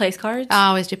 Do y'all do place cards? I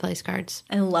always do place cards.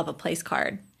 I love a place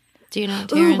card. Do you know,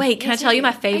 Ooh, Taryn? wait, can I tell you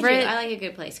my favorite? I like a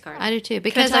good place card. I do too,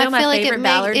 because tell I you my feel like it, favorite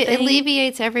Ballard it thing?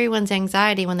 alleviates everyone's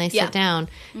anxiety when they sit Yeah. down.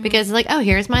 Because it's like, oh,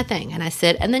 here's my thing, and I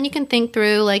sit, and then you can think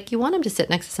through you want them to sit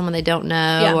next to someone they don't know,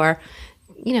 Yeah. or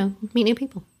meet new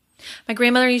people. My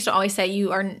grandmother used to always say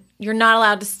you're not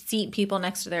allowed to seat people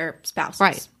next to their spouses.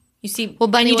 Right. You see, Well,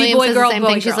 Bunny you do Williams boy, says girl, the same boy,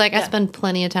 thing. She's girl. like, I Yeah. spend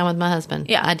plenty of time with my husband.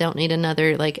 Yeah. I don't need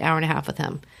another hour and a half with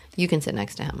him. You can sit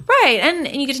next to him. Right,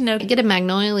 and you get to know. Get a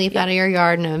magnolia leaf out of your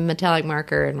yard and a metallic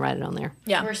marker and write it on there.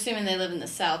 Yeah, We're assuming they live in the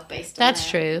South based on That's that.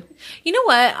 true. you know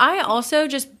what? I'll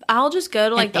just go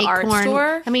to An the art acorn-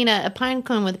 store. I mean, a pine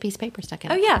cone with a piece of paper stuck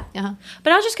in it. Oh yeah, Uh-huh.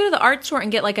 but I'll just go to the art store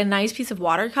and get a nice piece of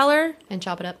watercolor. And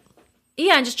chop it up.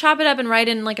 Yeah, and just chop it up and write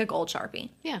in a gold Sharpie.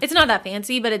 Yeah. It's not that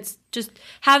fancy, but it's just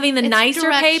having the It's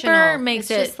nicer paper directional. makes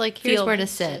it's it just here's feel where to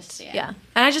sit. Yeah.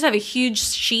 And I just have a huge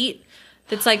sheet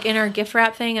that's in our gift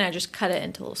wrap thing, and I just cut it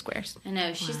into little squares. I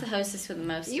know. She's the hostess with the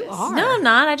most. You are. No, I'm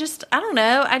not. I don't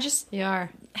know. I just You are.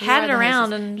 had You it are the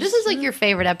around hostess. and this is your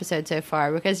favorite episode so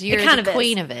far because you're kind the of is.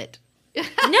 queen of it.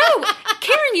 no,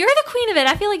 Karen, you're the queen of it.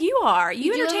 I feel like you are.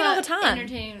 You entertain all the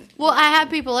time. Well, I have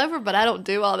people over, but I don't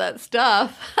do all that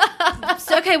stuff.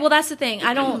 So, okay, well that's the thing.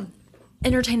 I don't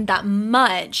entertain that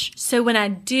much. So when I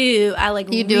do, I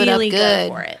You do it up really good.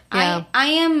 go for it. Yeah. I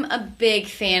am a big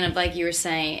fan of, like you were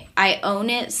saying, I own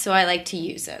it, so I like to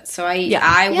use it. So I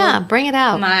will. Yeah, bring it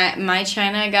out. My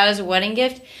china I got as a wedding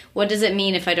gift. What does it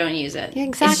mean if I don't use it? Yeah,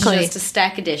 exactly. It's just a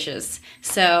stack of dishes.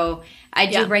 So I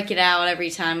do Yeah. break it out every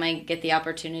time I get the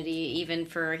opportunity, even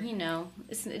for,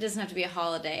 it doesn't have to be a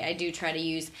holiday. I do try to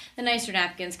use the nicer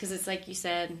napkins because it's like you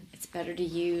said, it's better to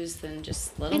use than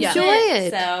just little Enjoy bit.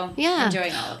 it. So Yeah.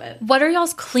 enjoying all of it. What are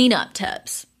y'all's cleanup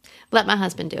tips? Let my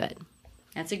husband do it.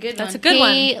 That's a good That's one. a good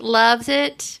one. He loves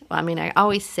it. Well, I mean, I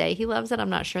always say he loves it. I'm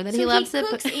not sure that he loves it.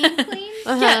 cooks But and cleans.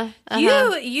 Yeah,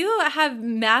 uh-huh. you have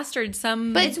mastered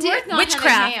some. But It's worth not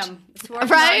witchcraft. having ham. It's worth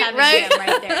Right, not having right. ham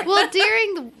right there. Well,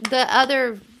 during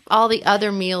all the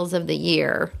other meals of the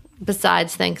year,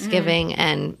 besides Thanksgiving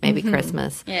and maybe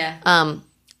Christmas, Yeah.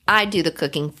 I do the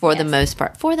cooking for the most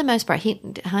part. For the most part,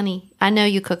 honey, I know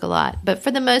you cook a lot, but for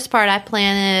the most part, I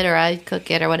plan it or I cook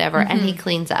it or whatever, and he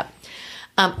cleans up.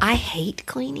 I hate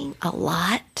cleaning a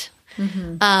lot,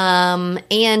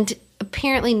 and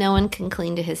apparently, no one can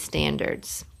clean to his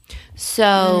standards.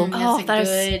 So, that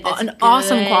is an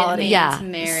awesome quality. yeah.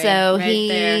 So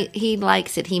he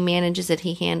likes it. He manages it.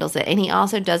 He handles it, and he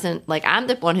also doesn't like. I'm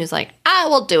the one who's like, I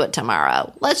will do it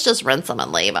tomorrow. Let's just rinse them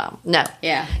and leave them. No,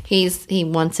 he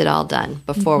wants it all done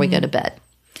before we go to bed.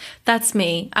 That's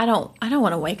me. I don't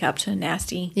want to wake up to a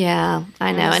nasty. Yeah,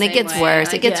 I know, and it gets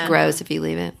worse. It gets gross if you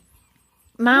leave it.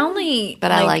 My only,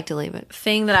 but I like to leave it.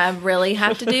 Thing that I really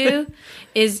have to do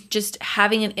is just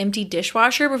having an empty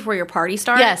dishwasher before your party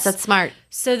starts. Yes, that's smart.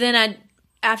 So then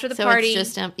after the party,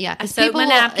 it's just because soak people my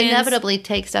napkins. will inevitably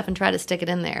take stuff and try to stick it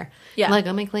in there. Yeah, like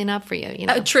let me clean up for you. You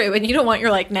know, true, and you don't want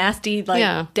your like nasty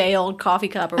day old coffee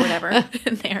cup or whatever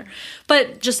in there.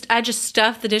 But I just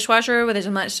stuff the dishwasher with as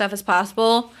much stuff as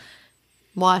possible.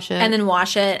 Wash it and then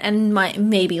wash it, and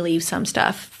maybe leave some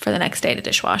stuff for the next day to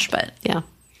dishwash. But yeah.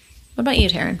 What about you,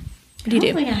 Taryn? What do you do?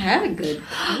 I don't think I have a good.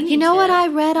 You know what I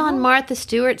read on Martha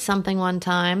Stewart something one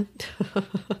time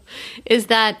is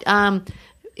that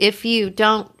if you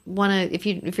don't want to, if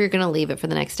you're going to leave it for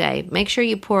the next day, make sure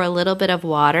you pour a little bit of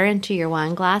water into your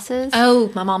wine glasses. Oh,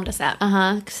 my mom does that.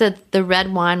 So the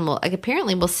red wine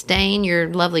apparently will stain your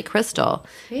lovely crystal.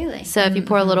 Really? So if you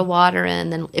pour a little water in,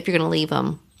 then if you're going to leave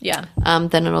them,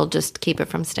 then it'll just keep it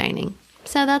from staining.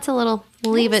 So that's a little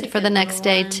leave it for the next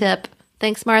day tip.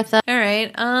 Thanks, Martha. All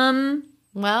right.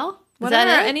 Well, what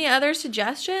are any other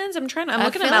suggestions? I'm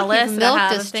looking at my list.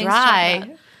 Milk is dry.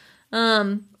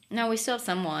 No, we still have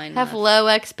some wine. Have low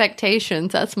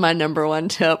expectations. That's my number one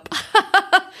tip.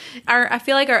 I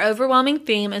feel like our overwhelming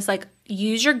theme is like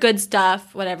use your good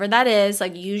stuff, whatever that is.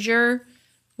 Like use your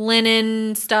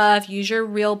linen stuff. Use your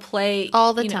real plate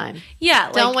all the time.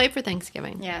 Yeah. Don't wait for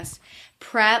Thanksgiving. Yes.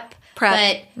 Prep.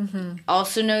 But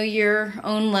also know your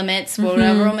own limits.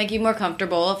 Whatever will make you more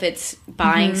comfortable. If it's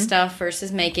buying stuff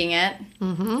versus making it.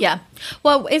 Yeah.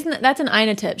 Well, that's an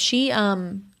Ina tip? She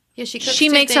she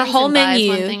makes her whole menu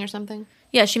one thing or something.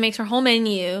 Yeah, she makes her whole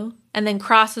menu and then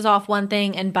crosses off one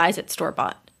thing and buys it store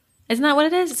bought. Isn't that what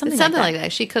it is? Something like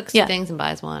that. She cooks two things and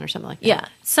buys one or something like that. Yeah,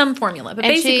 some formula. But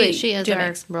basically, she is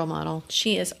our role model.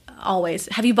 She is always.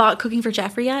 Have you bought Cooking for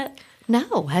Jeffrey yet?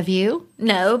 No, have you?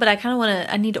 No, but I kind of want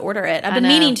to. I need to order it. I've been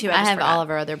meaning to. I have all of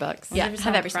her other books. Yeah, I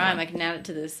have every Prime. I can add it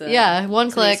to this.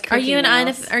 One click. Are you an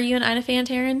Ina fan,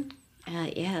 Taryn?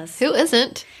 Yes. Who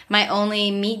isn't? My only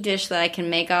meat dish that I can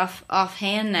make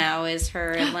offhand now is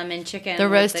her lemon chicken. The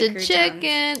roasted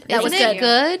chicken. Isn't it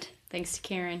good? Thanks to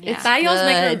Karen. Yeah. It's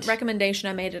y'all's recommendation.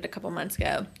 I made it a couple months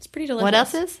ago. It's pretty delicious. What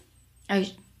else is?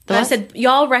 I said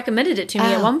y'all recommended it to me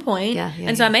at one point,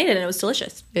 and so I made it, and it was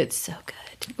delicious. It's so good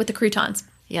with the croutons.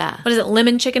 Yeah. What is it?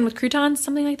 Lemon chicken with croutons,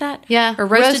 something like that. Yeah. Or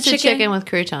roasted chicken with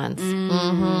croutons.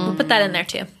 We'll put that in there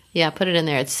too. Yeah, put it in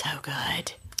there. It's so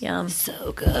good. Yum.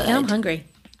 So good. Yeah, I'm hungry.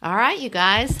 All right, you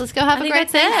guys, let's go have a great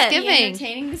Thanksgiving.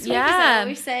 Entertaining this week, yeah. Is that what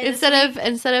we say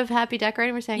instead of happy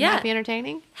decorating, we're saying happy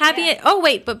entertaining. Happy. Yeah. Oh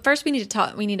wait, but first we need to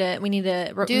talk. We need to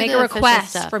make a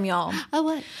request from y'all. Oh,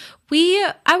 what?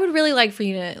 I would really like for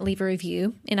you to leave a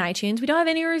review in iTunes. We don't have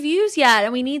any reviews yet,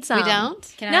 and we need some. We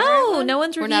don't? No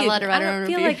one's reviewed. We're not allowed to write our own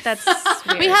review. I feel like that's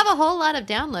weird. We have a whole lot of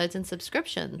downloads and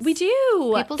subscriptions. We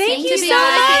do. People Thank seem you to be so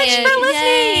much liking for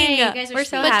listening. You guys are We're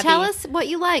so But happy. tell us what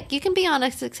you like. You can be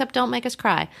honest, except don't make us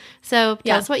cry. So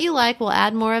tell us what you like. We'll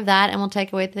add more of that, and we'll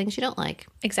take away the things you don't like.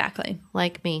 Exactly.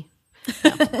 Like me.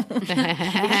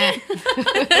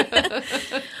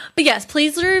 But yes,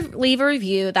 please leave a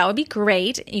review. That would be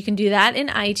great. You can do that in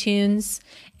iTunes.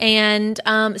 And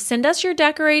send us your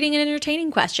decorating and entertaining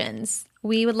questions.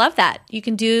 We would love that. You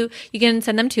can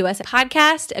send them to us at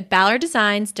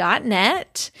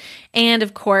podcast@ballarddesigns.net. And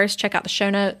of course, check out the show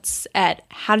notes at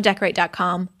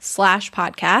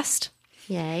howtodecorate.com/podcast.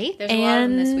 Yay. There's a lot of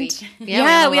them this week.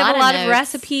 Yeah, we have a lot of notes.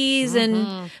 recipes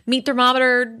and meat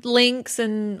thermometer links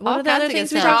and what All are the other kinds of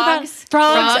things we good talked stuff.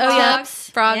 about? Frogs. Oh, yeah.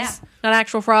 Frogs. Yeah. Not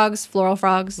actual frogs, floral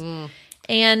frogs. And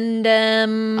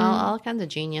All kinds of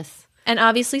genius. and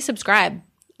obviously subscribe.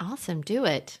 Awesome. Do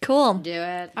it. Cool. Do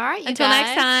it. All right, you Until guys.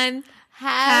 next time.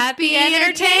 Happy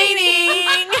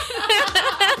entertaining.